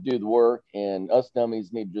the work, and us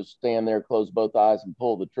dummies need to just stand there, close both eyes, and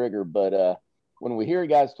pull the trigger. But when we hear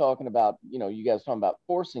guys talking about, you guys talking about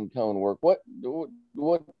forcing cone work, what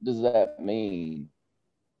does that mean?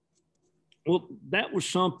 Well, that was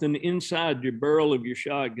something inside your barrel of your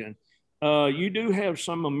shotgun. You do have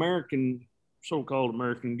some so-called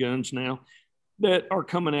American guns now that are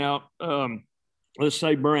coming out. Let's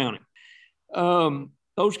say Browning.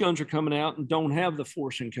 Those guns are coming out and don't have the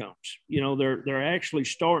forcing cones. They're actually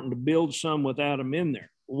starting to build some without them in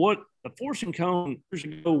there. What the forcing cone years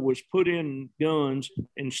ago was put in guns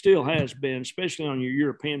and still has been, especially on your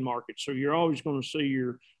European market. So you're always going to see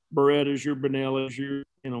your Berettas, your Benellas, your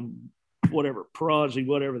whatever, Perazzi,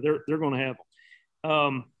 whatever. They're going to have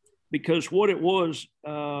them because what it was.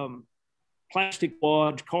 Plastic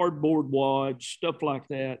wads, cardboard wads, stuff like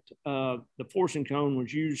that. The forcing cone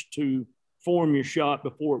was used to form your shot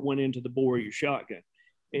before it went into the bore of your shotgun.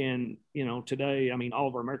 And, today, all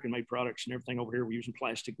of our American-made products and everything over here, we're using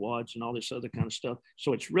plastic wads and all this other kind of stuff.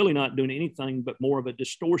 So it's really not doing anything but more of a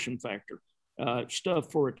distortion factor,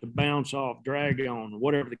 stuff for it to bounce off, drag on,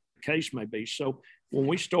 whatever the case may be. So when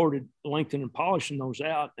we started lengthening and polishing those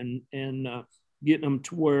out and getting them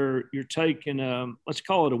to where you're taking, let's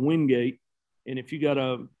call it a Wingate, and if you got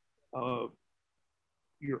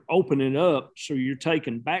you're opening up, so you're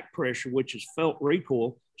taking back pressure, which is felt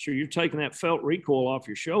recoil. So you're taking that felt recoil off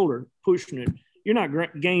your shoulder, pushing it. You're not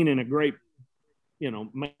gaining a great,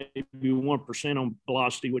 maybe 1% on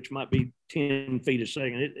velocity, which might be 10 feet a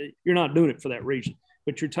second. You're not doing it for that reason,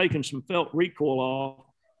 but you're taking some felt recoil off.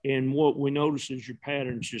 And what we notice is your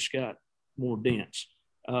patterns just got more dense.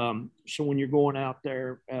 So when you're going out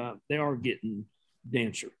there, they are getting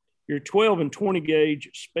denser. Your 12 and 20 gauge,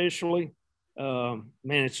 especially, man,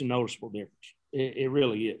 it's a noticeable difference. It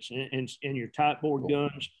really is. And your tight bore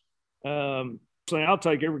guns, so I'll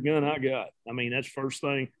take every gun I got. That's first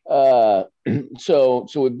thing. So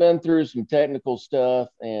we've been through some technical stuff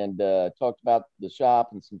and talked about the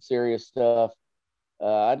shop and some serious stuff.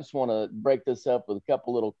 I just want to break this up with a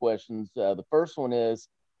couple little questions. The first one is,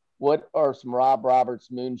 what are some Rob Roberts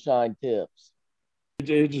moonshine tips?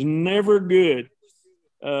 It's never good.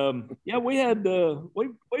 We had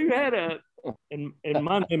and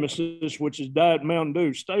my nemesis, which is Diet Mountain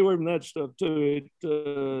Dew. Stay away from that stuff too.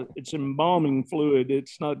 It's embalming fluid.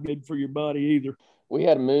 It's not good for your body either. We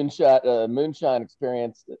had a moonshine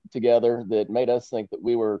experience together that made us think that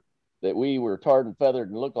we were tarred and feathered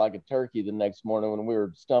and looked like a turkey the next morning when we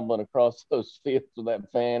were stumbling across those fields with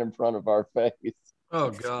that fan in front of our face. Oh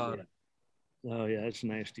God. Oh yeah, that's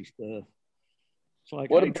nasty stuff. It's like,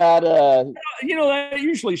 what about that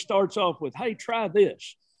usually starts off with, "Hey, try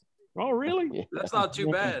this." Oh, really? Yeah. That's not too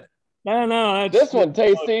bad. No, this one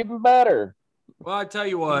tastes even better. Well, I tell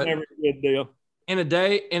you what, never a good deal. In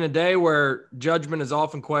a day where judgment is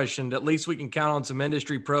often questioned, at least we can count on some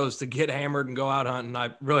industry pros to get hammered and go out hunting.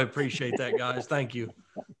 I really appreciate that, guys. Thank you.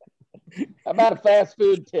 How about a fast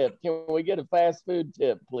food tip? Can we get a fast food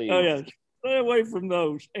tip, please? Oh yeah, stay away from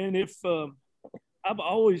those. And if I've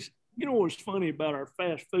always, what's funny about our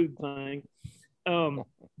fast food thing,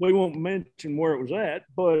 we won't mention where it was at,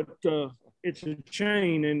 but it's a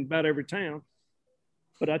chain in about every town.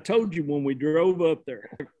 But I told you when we drove up there,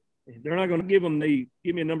 they're not going to give me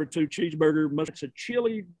a number 2 cheeseburger. It's a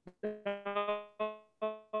chili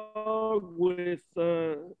dog with,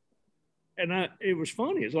 it was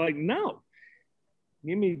funny. It's like, no,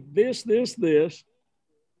 give me this.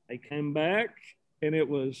 They came back and it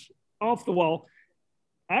was off the wall.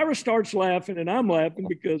 Ira starts laughing and I'm laughing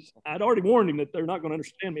because I'd already warned him that they're not going to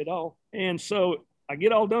understand me at all. And so I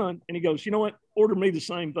get all done and he goes, "You know what? Order me the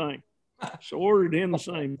same thing." So ordered him the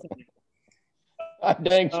same thing. I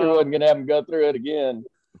dang sure wasn't going to have him go through it again.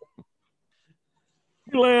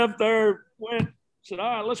 He left there, said, "All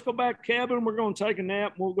right, let's go back cabin. We're going to take a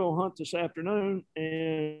nap. We'll go hunt this afternoon."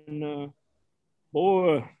 And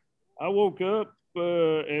boy, I woke up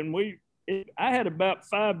and I had about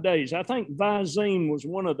 5 days. I think Visine was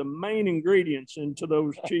one of the main ingredients into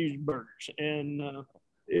those cheeseburgers, and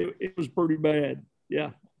it was pretty bad.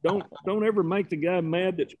 Yeah, don't ever make the guy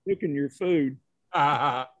mad that's cooking your food.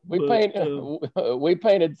 We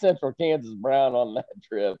painted Central Kansas brown on that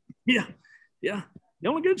trip. Yeah. The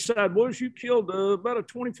only good side was you killed about a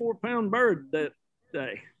 24-pound bird that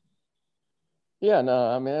day. Yeah, no,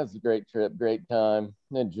 I mean, that was a great trip, great time.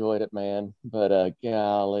 Enjoyed it, man. But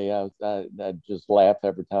golly, I just laugh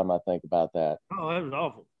every time I think about that. Oh, that was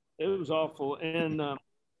awful. It was awful. And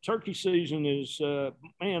turkey season is,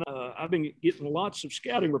 I've been getting lots of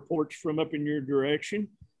scouting reports from up in your direction,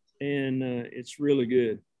 and it's really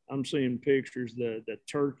good. I'm seeing pictures that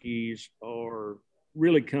turkeys are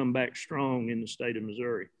really come back strong in the state of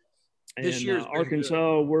Missouri. And This year's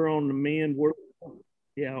Arkansas, we're on the mend. We're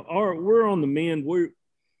on the mend.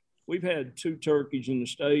 we've had 2 turkeys in the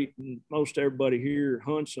state, and most everybody here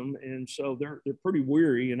hunts them, and so they're pretty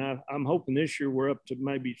weary. And I'm hoping this year we're up to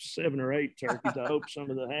maybe 7 or 8 turkeys. I hope some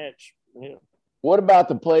of the hatch. Yeah. What about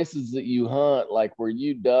the places that you hunt, like where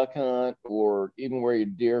you duck hunt or even where you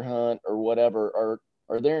deer hunt or whatever?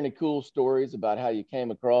 Are there any cool stories about how you came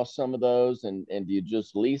across some of those, and do you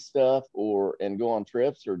just lease stuff and go on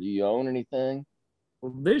trips, or do you own anything?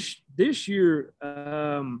 Well, this year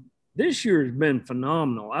this year has been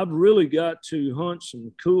phenomenal. I've really got to hunt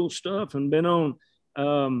some cool stuff and been on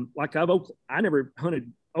I never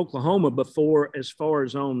hunted Oklahoma before as far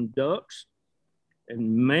as on ducks.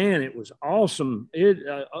 And man, it was awesome.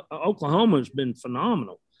 Oklahoma's been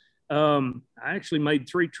phenomenal. I actually made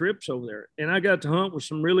 3 trips over there, and I got to hunt with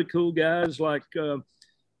some really cool guys like,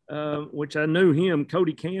 which I knew him,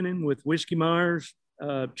 Cody Cannon with Whiskey Myers,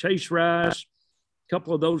 Chase Rice. A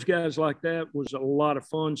couple of those guys like that was a lot of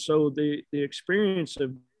fun. So the experience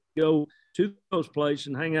of go to those places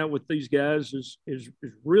and hang out with these guys is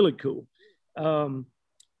really cool.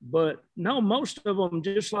 But no, most of them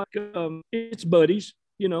just like it's buddies,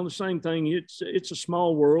 the same thing. It's a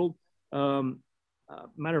small world.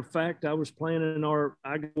 Matter of fact, I was planning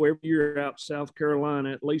I go every year out South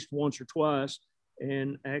Carolina at least once or twice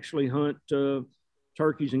and actually hunt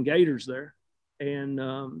turkeys and gators there. And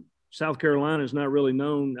South Carolina is not really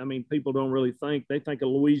known. I mean, people don't really they think of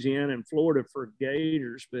Louisiana and Florida for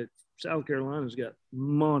gators, but South Carolina's got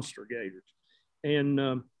monster gators.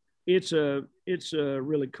 And it's a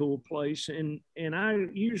really cool place, and I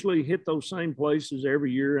usually hit those same places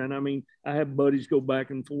every year. And I mean, I have buddies go back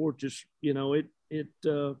and forth. Just I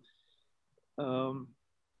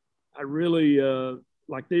really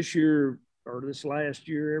like this year or this last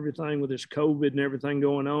year, everything with this COVID and everything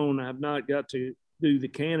going on, I've not got to do the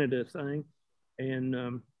Canada thing,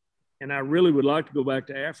 and I really would like to go back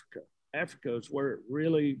to Africa. Africa is where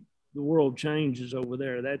the world changes over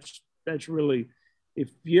there. That's really. If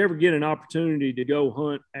you ever get an opportunity to go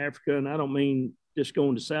hunt Africa, and I don't mean just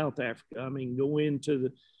going to South Africa, I mean go into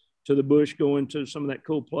the bush, go into some of that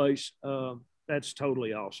cool place. That's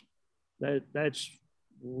totally awesome. That's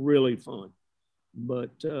really fun.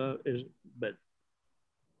 But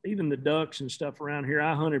even the ducks and stuff around here,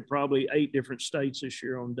 I hunted probably 8 different states this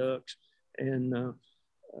year on ducks and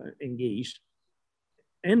geese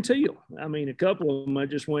and teal. I mean, a couple of them I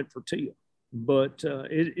just went for teal. But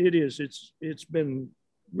it's been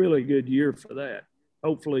really good year for that.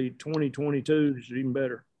 Hopefully 2022 is even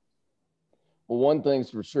better. Well, one thing's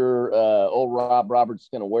for sure, old Rob Roberts is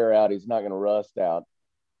going to wear out. He's not going to rust out.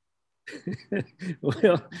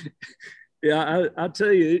 Well, yeah, I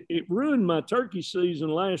tell you, it ruined my turkey season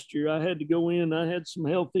last year. I had to go in. I had some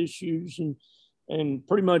health issues, and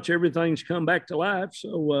pretty much everything's come back to life.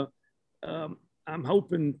 So I'm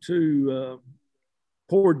hoping to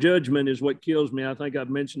poor judgment is what kills me. I think I've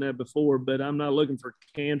mentioned that before, but I'm not looking for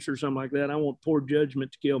cancer or something like that. I want poor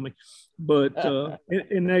judgment to kill me, but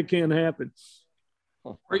and that can happen.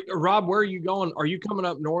 Rob, where are you going? Are you coming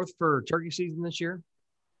up north for turkey season this year?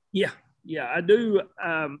 Yeah, I do.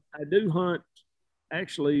 I do hunt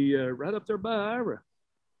actually right up there by Ira,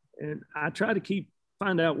 and I try to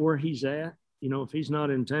find out where he's at. If he's not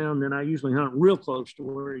in town, then I usually hunt real close to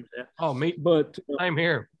where he's at. Oh, me, but I'm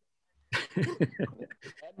here. That'd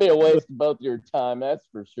be a waste of both your time, that's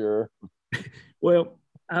for sure. Well,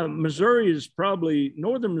 northern Missouri is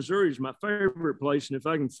my favorite place, and if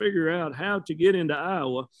I can figure out how to get into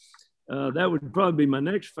Iowa, that would probably be my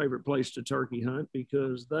next favorite place to turkey hunt,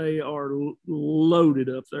 because they are loaded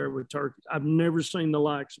up there with turkey. I've never seen the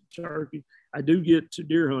likes of turkey. I do get to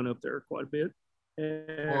deer hunt up there quite a bit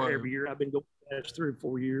every year. I've been going the last 3 or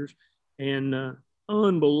 4 years, and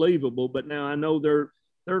unbelievable. But now I know their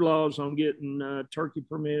laws on getting turkey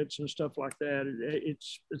permits and stuff like that.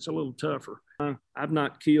 It's a little tougher. I've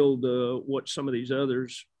not killed what some of these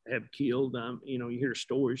others have killed. You hear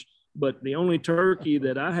stories, but the only turkey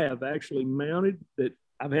that I have actually mounted, that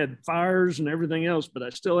I've had fires and everything else, but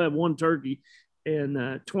I still have one turkey,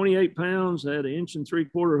 and 28 pounds, had 1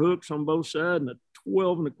 3/4 hooks on both sides and a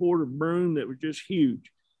 12 1/4 broom that was just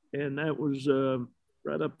huge. And that was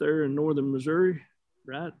right up there in northern Missouri,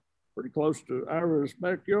 right? Pretty close to Ira's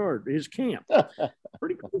backyard, his camp,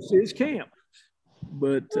 pretty close to his camp.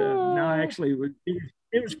 But no, actually,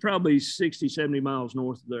 it was probably 60, 70 miles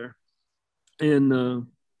north of there. And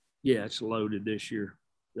yeah, it's loaded this year.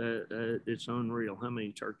 It's unreal how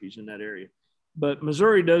many turkeys in that area. But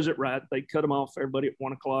Missouri does it right. They cut them off, everybody at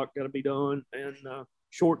 1 o'clock, got to be done. And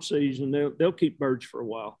short season, they'll keep birds for a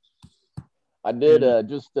while. I did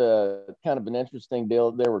just kind of an interesting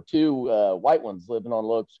deal. There were 2 white ones living on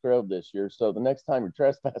Locust Grove this year. So the next time you're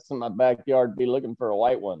trespassing my backyard, be looking for a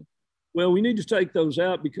white one. Well, we need to take those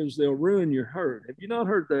out because they'll ruin your herd. Have you not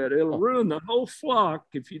heard that? It'll ruin the whole flock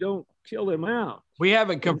if you don't kill them out. We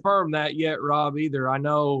haven't confirmed that yet, Rob, either. I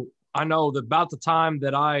know that about the time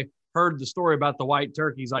that I heard the story about the white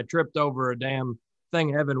turkeys, I tripped over a damn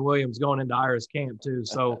thing Evan Williams going into Ira's camp too.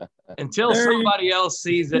 So until somebody else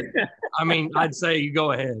sees it, I mean, I'd say you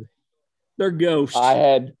go ahead. They're ghosts. I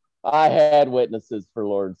had witnesses, for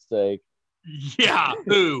Lord's sake. Yeah,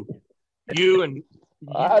 who? You and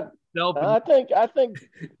I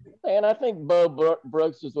think Bo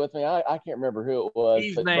Brooks was with me. I can't remember who it was,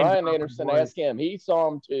 but Brian Anderson asked him. He saw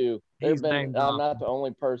them too. I'm not the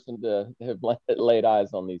only person to have laid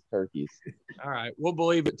eyes on these turkeys. All right, we'll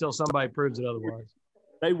believe it till somebody proves it otherwise.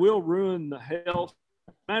 They will ruin the health.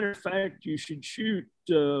 Matter of fact, you should shoot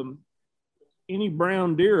any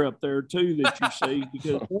brown deer up there too that you see,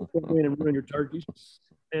 because they'll come in and ruin your turkeys,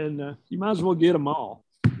 and you might as well get them all.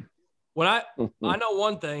 When I know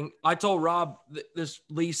one thing, I told Rob this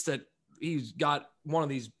lease that he's got one of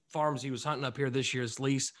these farms he was hunting up here this year's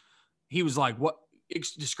lease. He was like, "What?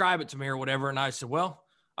 Describe it to me or whatever." And I said, "Well,"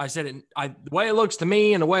 I said, the way it looks to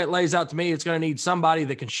me and the way it lays out to me, it's going to need somebody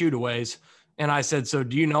that can shoot a ways. And I said, "So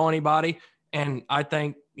do you know anybody?" And I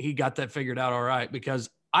think he got that figured out all right, because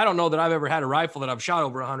I don't know that I've ever had a rifle that I've shot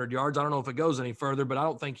over 100 yards. I don't know if it goes any further, but I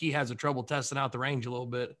don't think he has a trouble testing out the range a little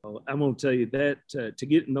bit. I'm going to tell you that to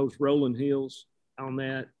get in those rolling hills on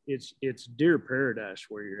that, it's deer paradise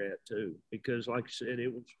where you're at too, because like I said,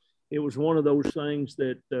 it was one of those things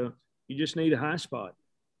that you just need a high spot,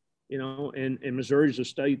 and Missouri's a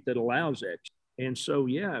state that allows that. And so,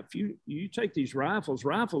 yeah, if you take these rifles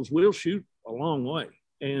will shoot a long way.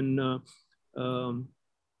 And,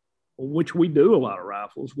 which we do a lot of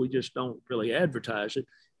rifles. We just don't really advertise it.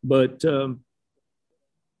 But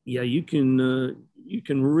yeah, you can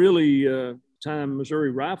really time Missouri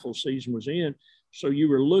rifle season was in. So you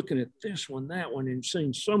were looking at this one, that one, and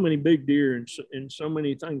seeing so many big deer and so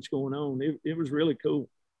many things going on. It was really cool.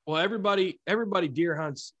 Well, everybody deer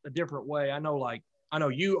hunts a different way. I know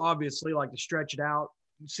you obviously like to stretch it out,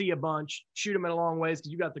 see a bunch, shoot them in a long ways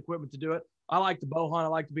because you got the equipment to do it. I like to bow hunt. I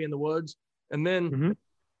like to be in the woods. And then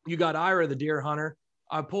you got Ira, the deer hunter.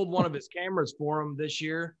 I pulled one of his cameras for him this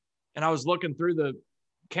year, and I was looking through the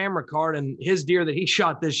camera card, and his deer that he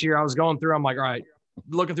shot this year, I was going through. I'm like, all right,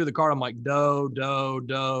 looking through the card. I'm like, doe, doe,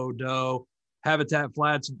 doe, doe. Habitat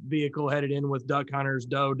Flats vehicle headed in with duck hunters,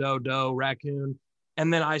 doe, doe, doe, raccoon.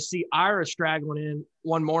 And then I see Ira straggling in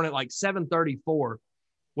one morning at like 7:34.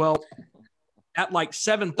 Well, at like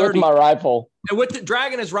 7:30. With my rifle. And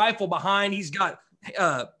dragging his rifle behind, he's got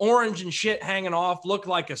orange and shit hanging off, looked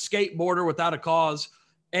like a skateboarder without a cause.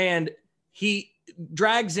 And he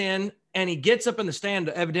drags in and he gets up in the stand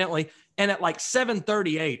evidently. And at like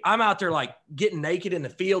 7:38, I'm out there like getting naked in the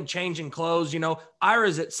field, changing clothes.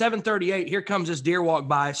 Ira's at 7:38. Here comes this deer walk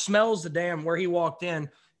by, smells the damn where he walked in.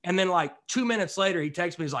 And then like 2 minutes later, he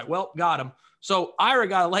texts me. He's like, well, got him. So Ira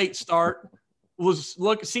got a late start, was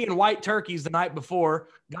seeing white turkeys the night before,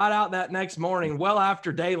 got out that next morning well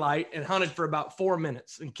after daylight and hunted for about 4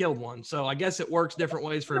 minutes and killed one. So I guess it works different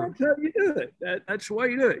ways for That's how you do it. That's the way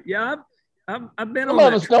you do it. Yeah, I've been Some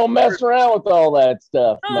of us don't mess around with all that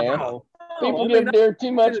stuff, man. No, People give deer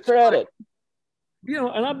too much credit.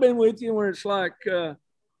 And I've been with you where it's like,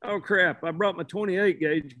 oh crap, I brought my 28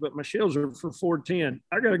 gauge, but my shells are for 410.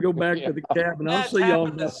 I got to go back to the cabin. I'll see y'all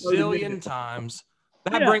a zillion times.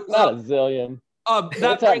 That brings not up, a zillion.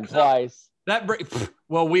 That brings twice.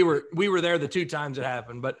 Well, we were there the 2 times it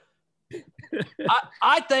happened, but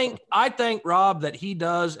I think Rob that he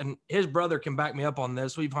does, and his brother can back me up on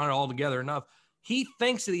this. We've hunted all together enough. He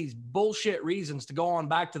thinks of these bullshit reasons to go on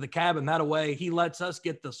back to the cabin. That way he lets us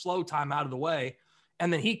get the slow time out of the way.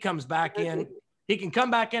 And then he comes back in. He can come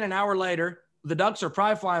back in an hour later. The ducks are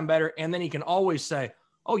probably flying better. And then he can always say,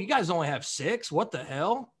 oh, you guys only have 6? What the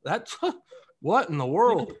hell? That's what in the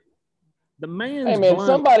world? The man's hey man,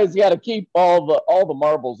 somebody's got to keep all the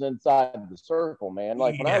marbles inside the circle, man.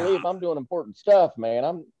 Like when I leave, I'm doing important stuff, man.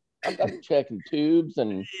 I'm checking tubes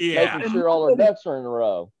and making sure all our ducks are in a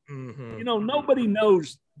row. Mm-hmm. Nobody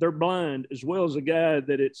knows they're blind as well as a guy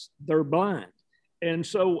that they're blind. And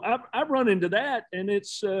so I've run into that, and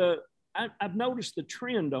it's I've noticed the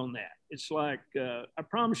trend on that. It's like I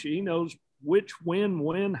promise you, he knows which,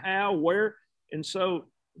 when, how, where, and so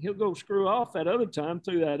he'll go screw off that other time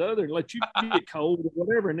through that other and let you get cold or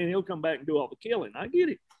whatever, and then he'll come back and do all the killing. I get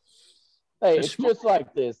it. Hey, it's just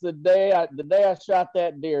like this. The day I shot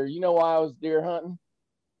that deer, you know why I was deer hunting?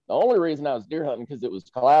 The only reason I was deer hunting because it was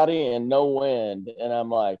cloudy and no wind. And I'm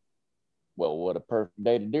like, well, what a perfect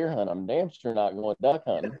day to deer hunt. I'm damn sure not going duck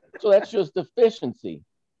hunting. So that's just efficiency.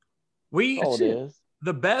 We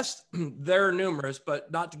The best, there are numerous,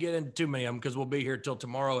 but not to get into too many of them because we'll be here till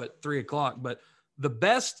tomorrow at 3:00. But the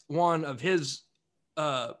best one of his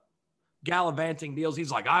gallivanting deals,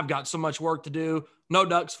 he's like, I've got so much work to do. No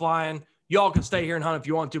ducks flying. Y'all can stay here and hunt if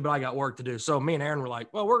you want to, but I got work to do. So me and Aaron were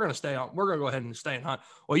like, well, we're going to stay on. We're going to go ahead and stay and hunt.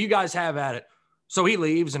 Well, you guys have at it. So he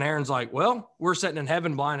leaves and Aaron's like, well, we're sitting in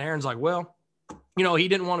heaven blind. Aaron's like, well, you know, he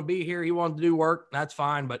didn't want to be here. He wanted to do work. That's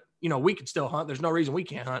fine. But, you know, we could still hunt. There's no reason we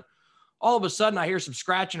can't hunt. All of a sudden I hear some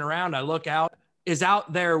scratching around. I look out, is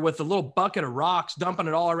out there with a little bucket of rocks, dumping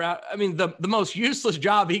it all around. I mean, the most useless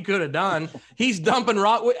job he could have done. He's dumping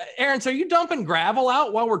rock. Aaron, so are you dumping gravel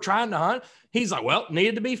out while we're trying to hunt? He's like, well,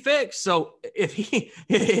 needed to be fixed. So if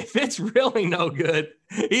it's really no good,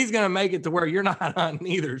 he's going to make it to where you're not hunting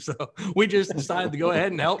either. So we just decided to go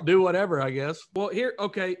ahead and help do whatever, I guess. Well, here,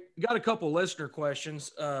 okay, got a couple listener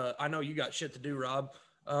questions. I know you got shit to do, Rob.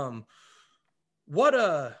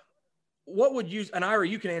 What would you, and Ira,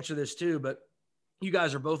 you can answer this too, but you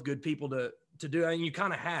guys are both good people to do, and you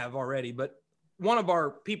kind of have already, but one of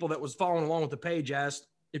our people that was following along with the page asked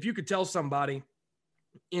if you could tell somebody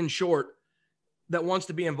in short that wants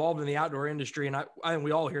to be involved in the outdoor industry. And I think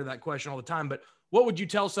we all hear that question all the time, but what would you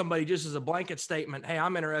tell somebody just as a blanket statement? Hey,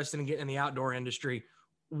 I'm interested in getting in the outdoor industry.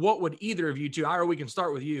 What would either of you two, Ira, we can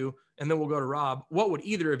start with you and then we'll go to Rob. What would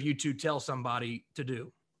either of you two tell somebody to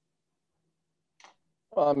do?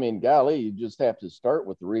 Well, I mean, golly, you just have to start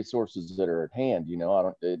with the resources that are at hand. You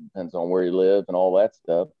know, it depends on where you live and all that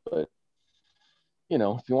stuff. But, you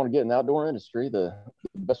know, if you want to get in the outdoor industry, the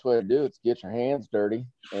best way to do it is get your hands dirty,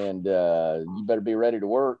 and you better be ready to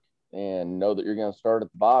work and know that you're going to start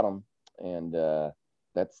at the bottom. And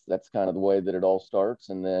that's kind of the way that it all starts.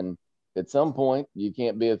 And then at some point, you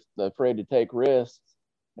can't be afraid to take risks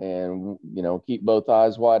and, you know, keep both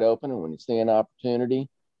eyes wide open. And when you see an opportunity,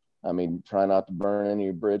 I mean, try not to burn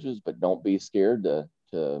any bridges, but don't be scared to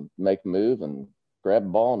make a move and grab the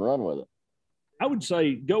ball and run with it. I would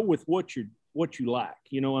say go with what you like.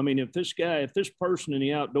 You know, I mean, if this person in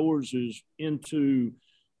the outdoors is into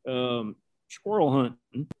squirrel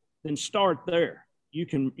hunting, then start there. You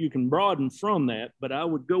can broaden from that, but I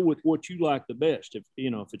would go with what you like the best. If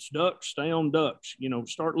it's ducks, stay on ducks. You know,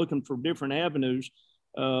 start looking for different avenues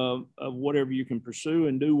of whatever you can pursue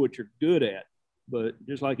and do what you're good at. But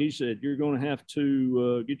just like he said, you're going to have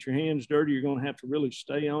to get your hands dirty. You're going to have to really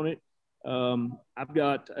stay on it. I've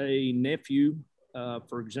got a nephew,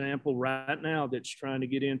 for example, right now that's trying to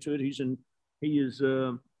get into it.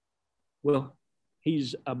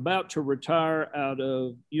 He's about to retire out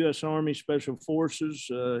of U.S. Army Special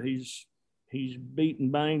Forces. He's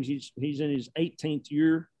beaten bangs. He's in his 18th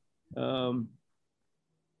year, 14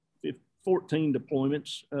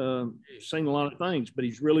 deployments, seen a lot of things, but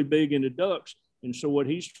he's really big into ducks. And so what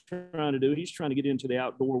he's trying to do, he's trying to get into the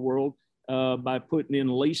outdoor world by putting in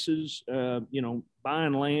leases,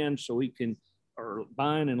 buying land so he can, or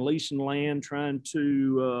buying and leasing land, trying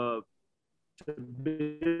to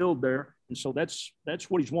build there. And so that's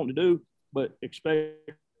what he's wanting to do, but expect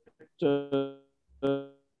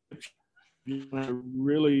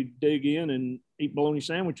really dig in and eat bologna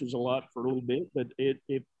sandwiches a lot for a little bit. But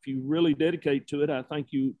if you really dedicate to it, I think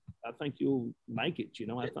you'll make it. You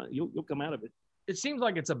know, I think you'll come out of it. It seems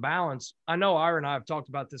like it's a balance. I know Ira and I have talked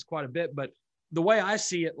about this quite a bit, but the way I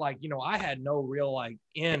see it, like, you know, I had no real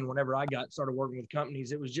whenever I started working with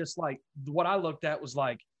companies, it was just like what I looked at was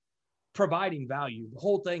like providing value. The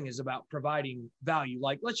whole thing is about providing value.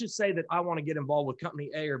 Like, let's just say that I want to get involved with company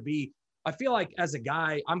A or B. I feel like as a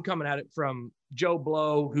guy, I'm coming at it from Joe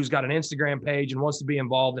Blow, who's got an Instagram page and wants to be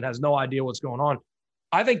involved and has no idea what's going on.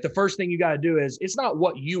 I think the first thing you got to do is it's not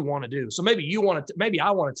what you want to do. So maybe maybe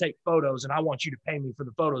I want to take photos and I want you to pay me for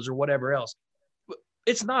the photos or whatever else.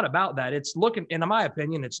 It's not about that. It's looking, in my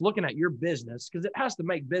opinion, it's looking at your business because it has to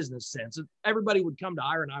make business sense. Everybody would come to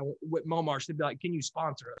Ira and I with Momarsh. They'd be like, can you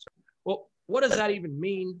sponsor us? Well, what does that even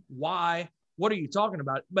mean? Why? What are you talking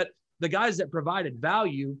about? But the guys that provided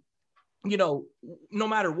value, you know, no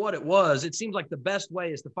matter what it was, it seems like the best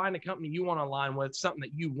way is to find a company you want to align with, something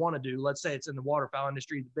that you want to do. Let's say it's in the waterfowl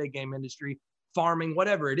industry, the big game industry, farming,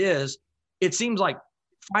 whatever it is. It seems like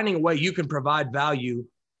finding a way you can provide value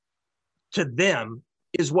to them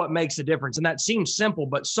is what makes a difference. And that seems simple,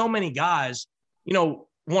 but so many guys, you know,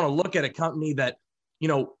 want to look at a company that, you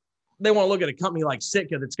know, they want to look at a company like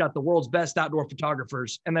Sitka that's got the world's best outdoor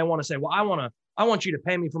photographers. And they want to say, well, I want you to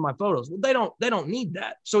pay me for my photos. Well, they don't need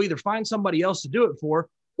that. So either find somebody else to do it for,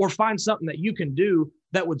 or find something that you can do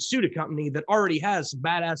that would suit a company that already has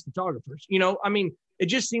badass photographers. You know, I mean, it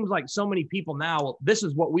just seems like so many people now, this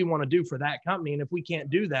is what we want to do for that company. And if we can't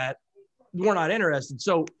do that, we're not interested.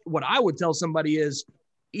 So what I would tell somebody is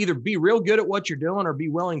either be real good at what you're doing or be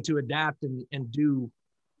willing to adapt and do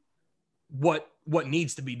what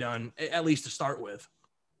needs to be done, at least to start with.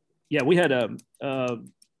 Yeah, we had a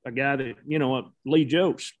guy that, Lee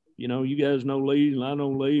Jokes, you guys know Lee and I know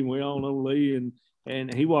Lee and we all know Lee.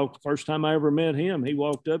 And he walked, first time I ever met him, he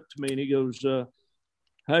walked up to me and he goes,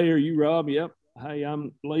 hey, are you Rob? Yep. Hey,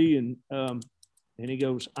 I'm Lee. And he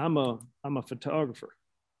goes, I'm a photographer.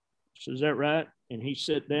 I said, is that right? And he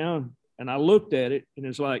sat down and I looked at it and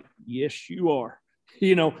it's like, yes, you are.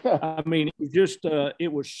 I mean,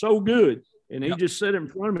 it was so good. And he just sat in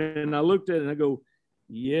front of me and I looked at it and I go,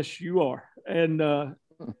 yes, you are. And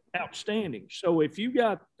outstanding. So if you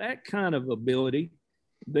got that kind of ability,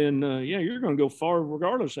 then you're going to go far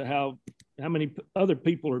regardless of how many other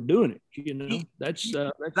people are doing it.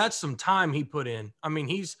 That's some time he put in. I mean,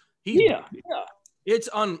 he's it's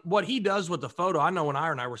on what he does with the photo. I know when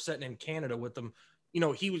Ira and I were sitting in Canada with him,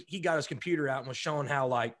 he got his computer out and was showing how,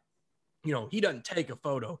 like, he doesn't take a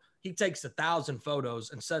photo. He takes 1,000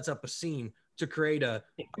 photos and sets up a scene to create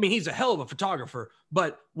he's a hell of a photographer,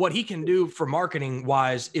 but what he can do for marketing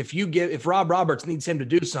wise, if Rob Roberts needs him to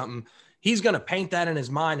do something, he's going to paint that in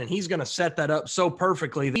his mind and he's going to set that up so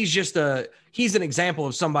perfectly. He's an example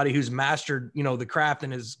of somebody who's mastered, the craft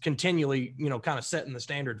and is continually, kind of setting the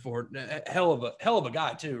standard for it. Hell of a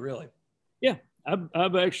guy too, really. Yeah.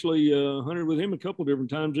 I've actually hunted with him a couple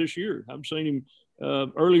different times this year. I've seen him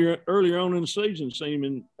earlier on in the season, seen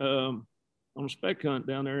him on a spec hunt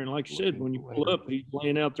down there. And like you said, when you pull up, he's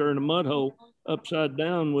laying out there in a mud hole upside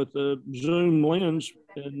down with a zoom lens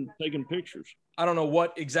and taking pictures. I don't know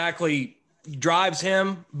what exactly drives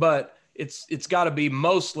him, but it's got to be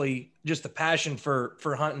mostly just the passion for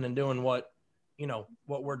hunting and doing what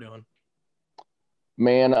we're doing.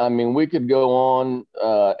 Man, I mean, we could go on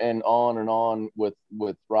and on with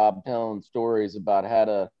Rob telling stories about how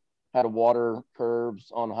to water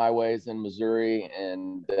curves on highways in Missouri,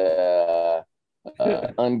 and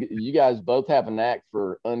you guys both have a knack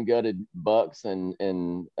for ungutted bucks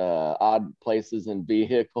and odd places and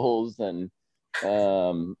vehicles and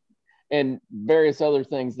various other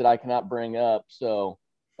things that I cannot bring up. So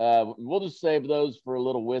we'll just save those for a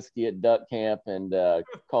little whiskey at duck camp and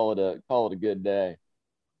call it a good day.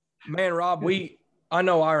 Man, Rob, I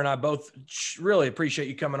know Ira and I both really appreciate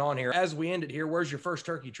you coming on here. As we end it here, where's your first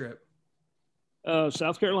turkey trip?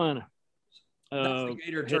 South Carolina. That's the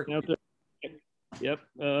Gator turkey. Out there. Yep.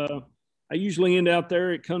 I usually end out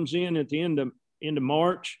there. It comes in at the end of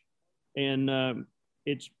March, and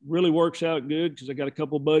it really works out good because I got a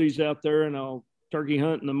couple of buddies out there, and I'll turkey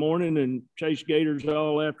hunt in the morning and chase gators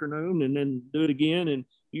all afternoon, and then do it again. And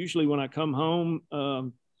usually when I come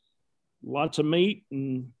home, lots of meat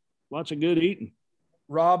and lots of good eating.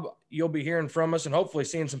 Rob, you'll be hearing from us and hopefully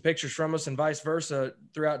seeing some pictures from us and vice versa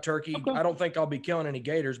throughout Turkey. Okay. I don't think I'll be killing any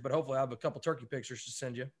gators, but hopefully I have a couple turkey pictures to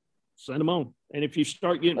send you. Send them on. And if you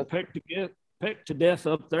start getting pecked to death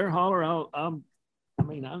up there, holler. I'll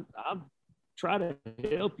try to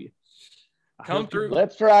help you. Come through.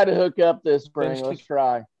 Let's try to hook up this spring. Let's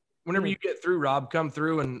try. Whenever you get through, Rob, come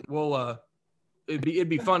through and we'll it'd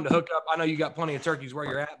be fun to hook up. I know you got plenty of turkeys where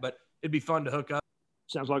you're at, but it'd be fun to hook up.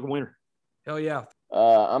 Sounds like a winner. Hell yeah.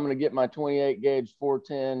 I'm going to get my 28 gauge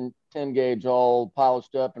 410 10 gauge all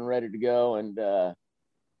polished up and ready to go. And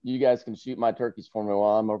you guys can shoot my turkeys for me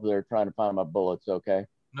while I'm over there trying to find my bullets. Okay.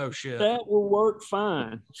 No shit. That will work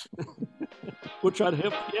fine. We'll try to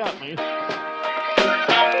help you out, man.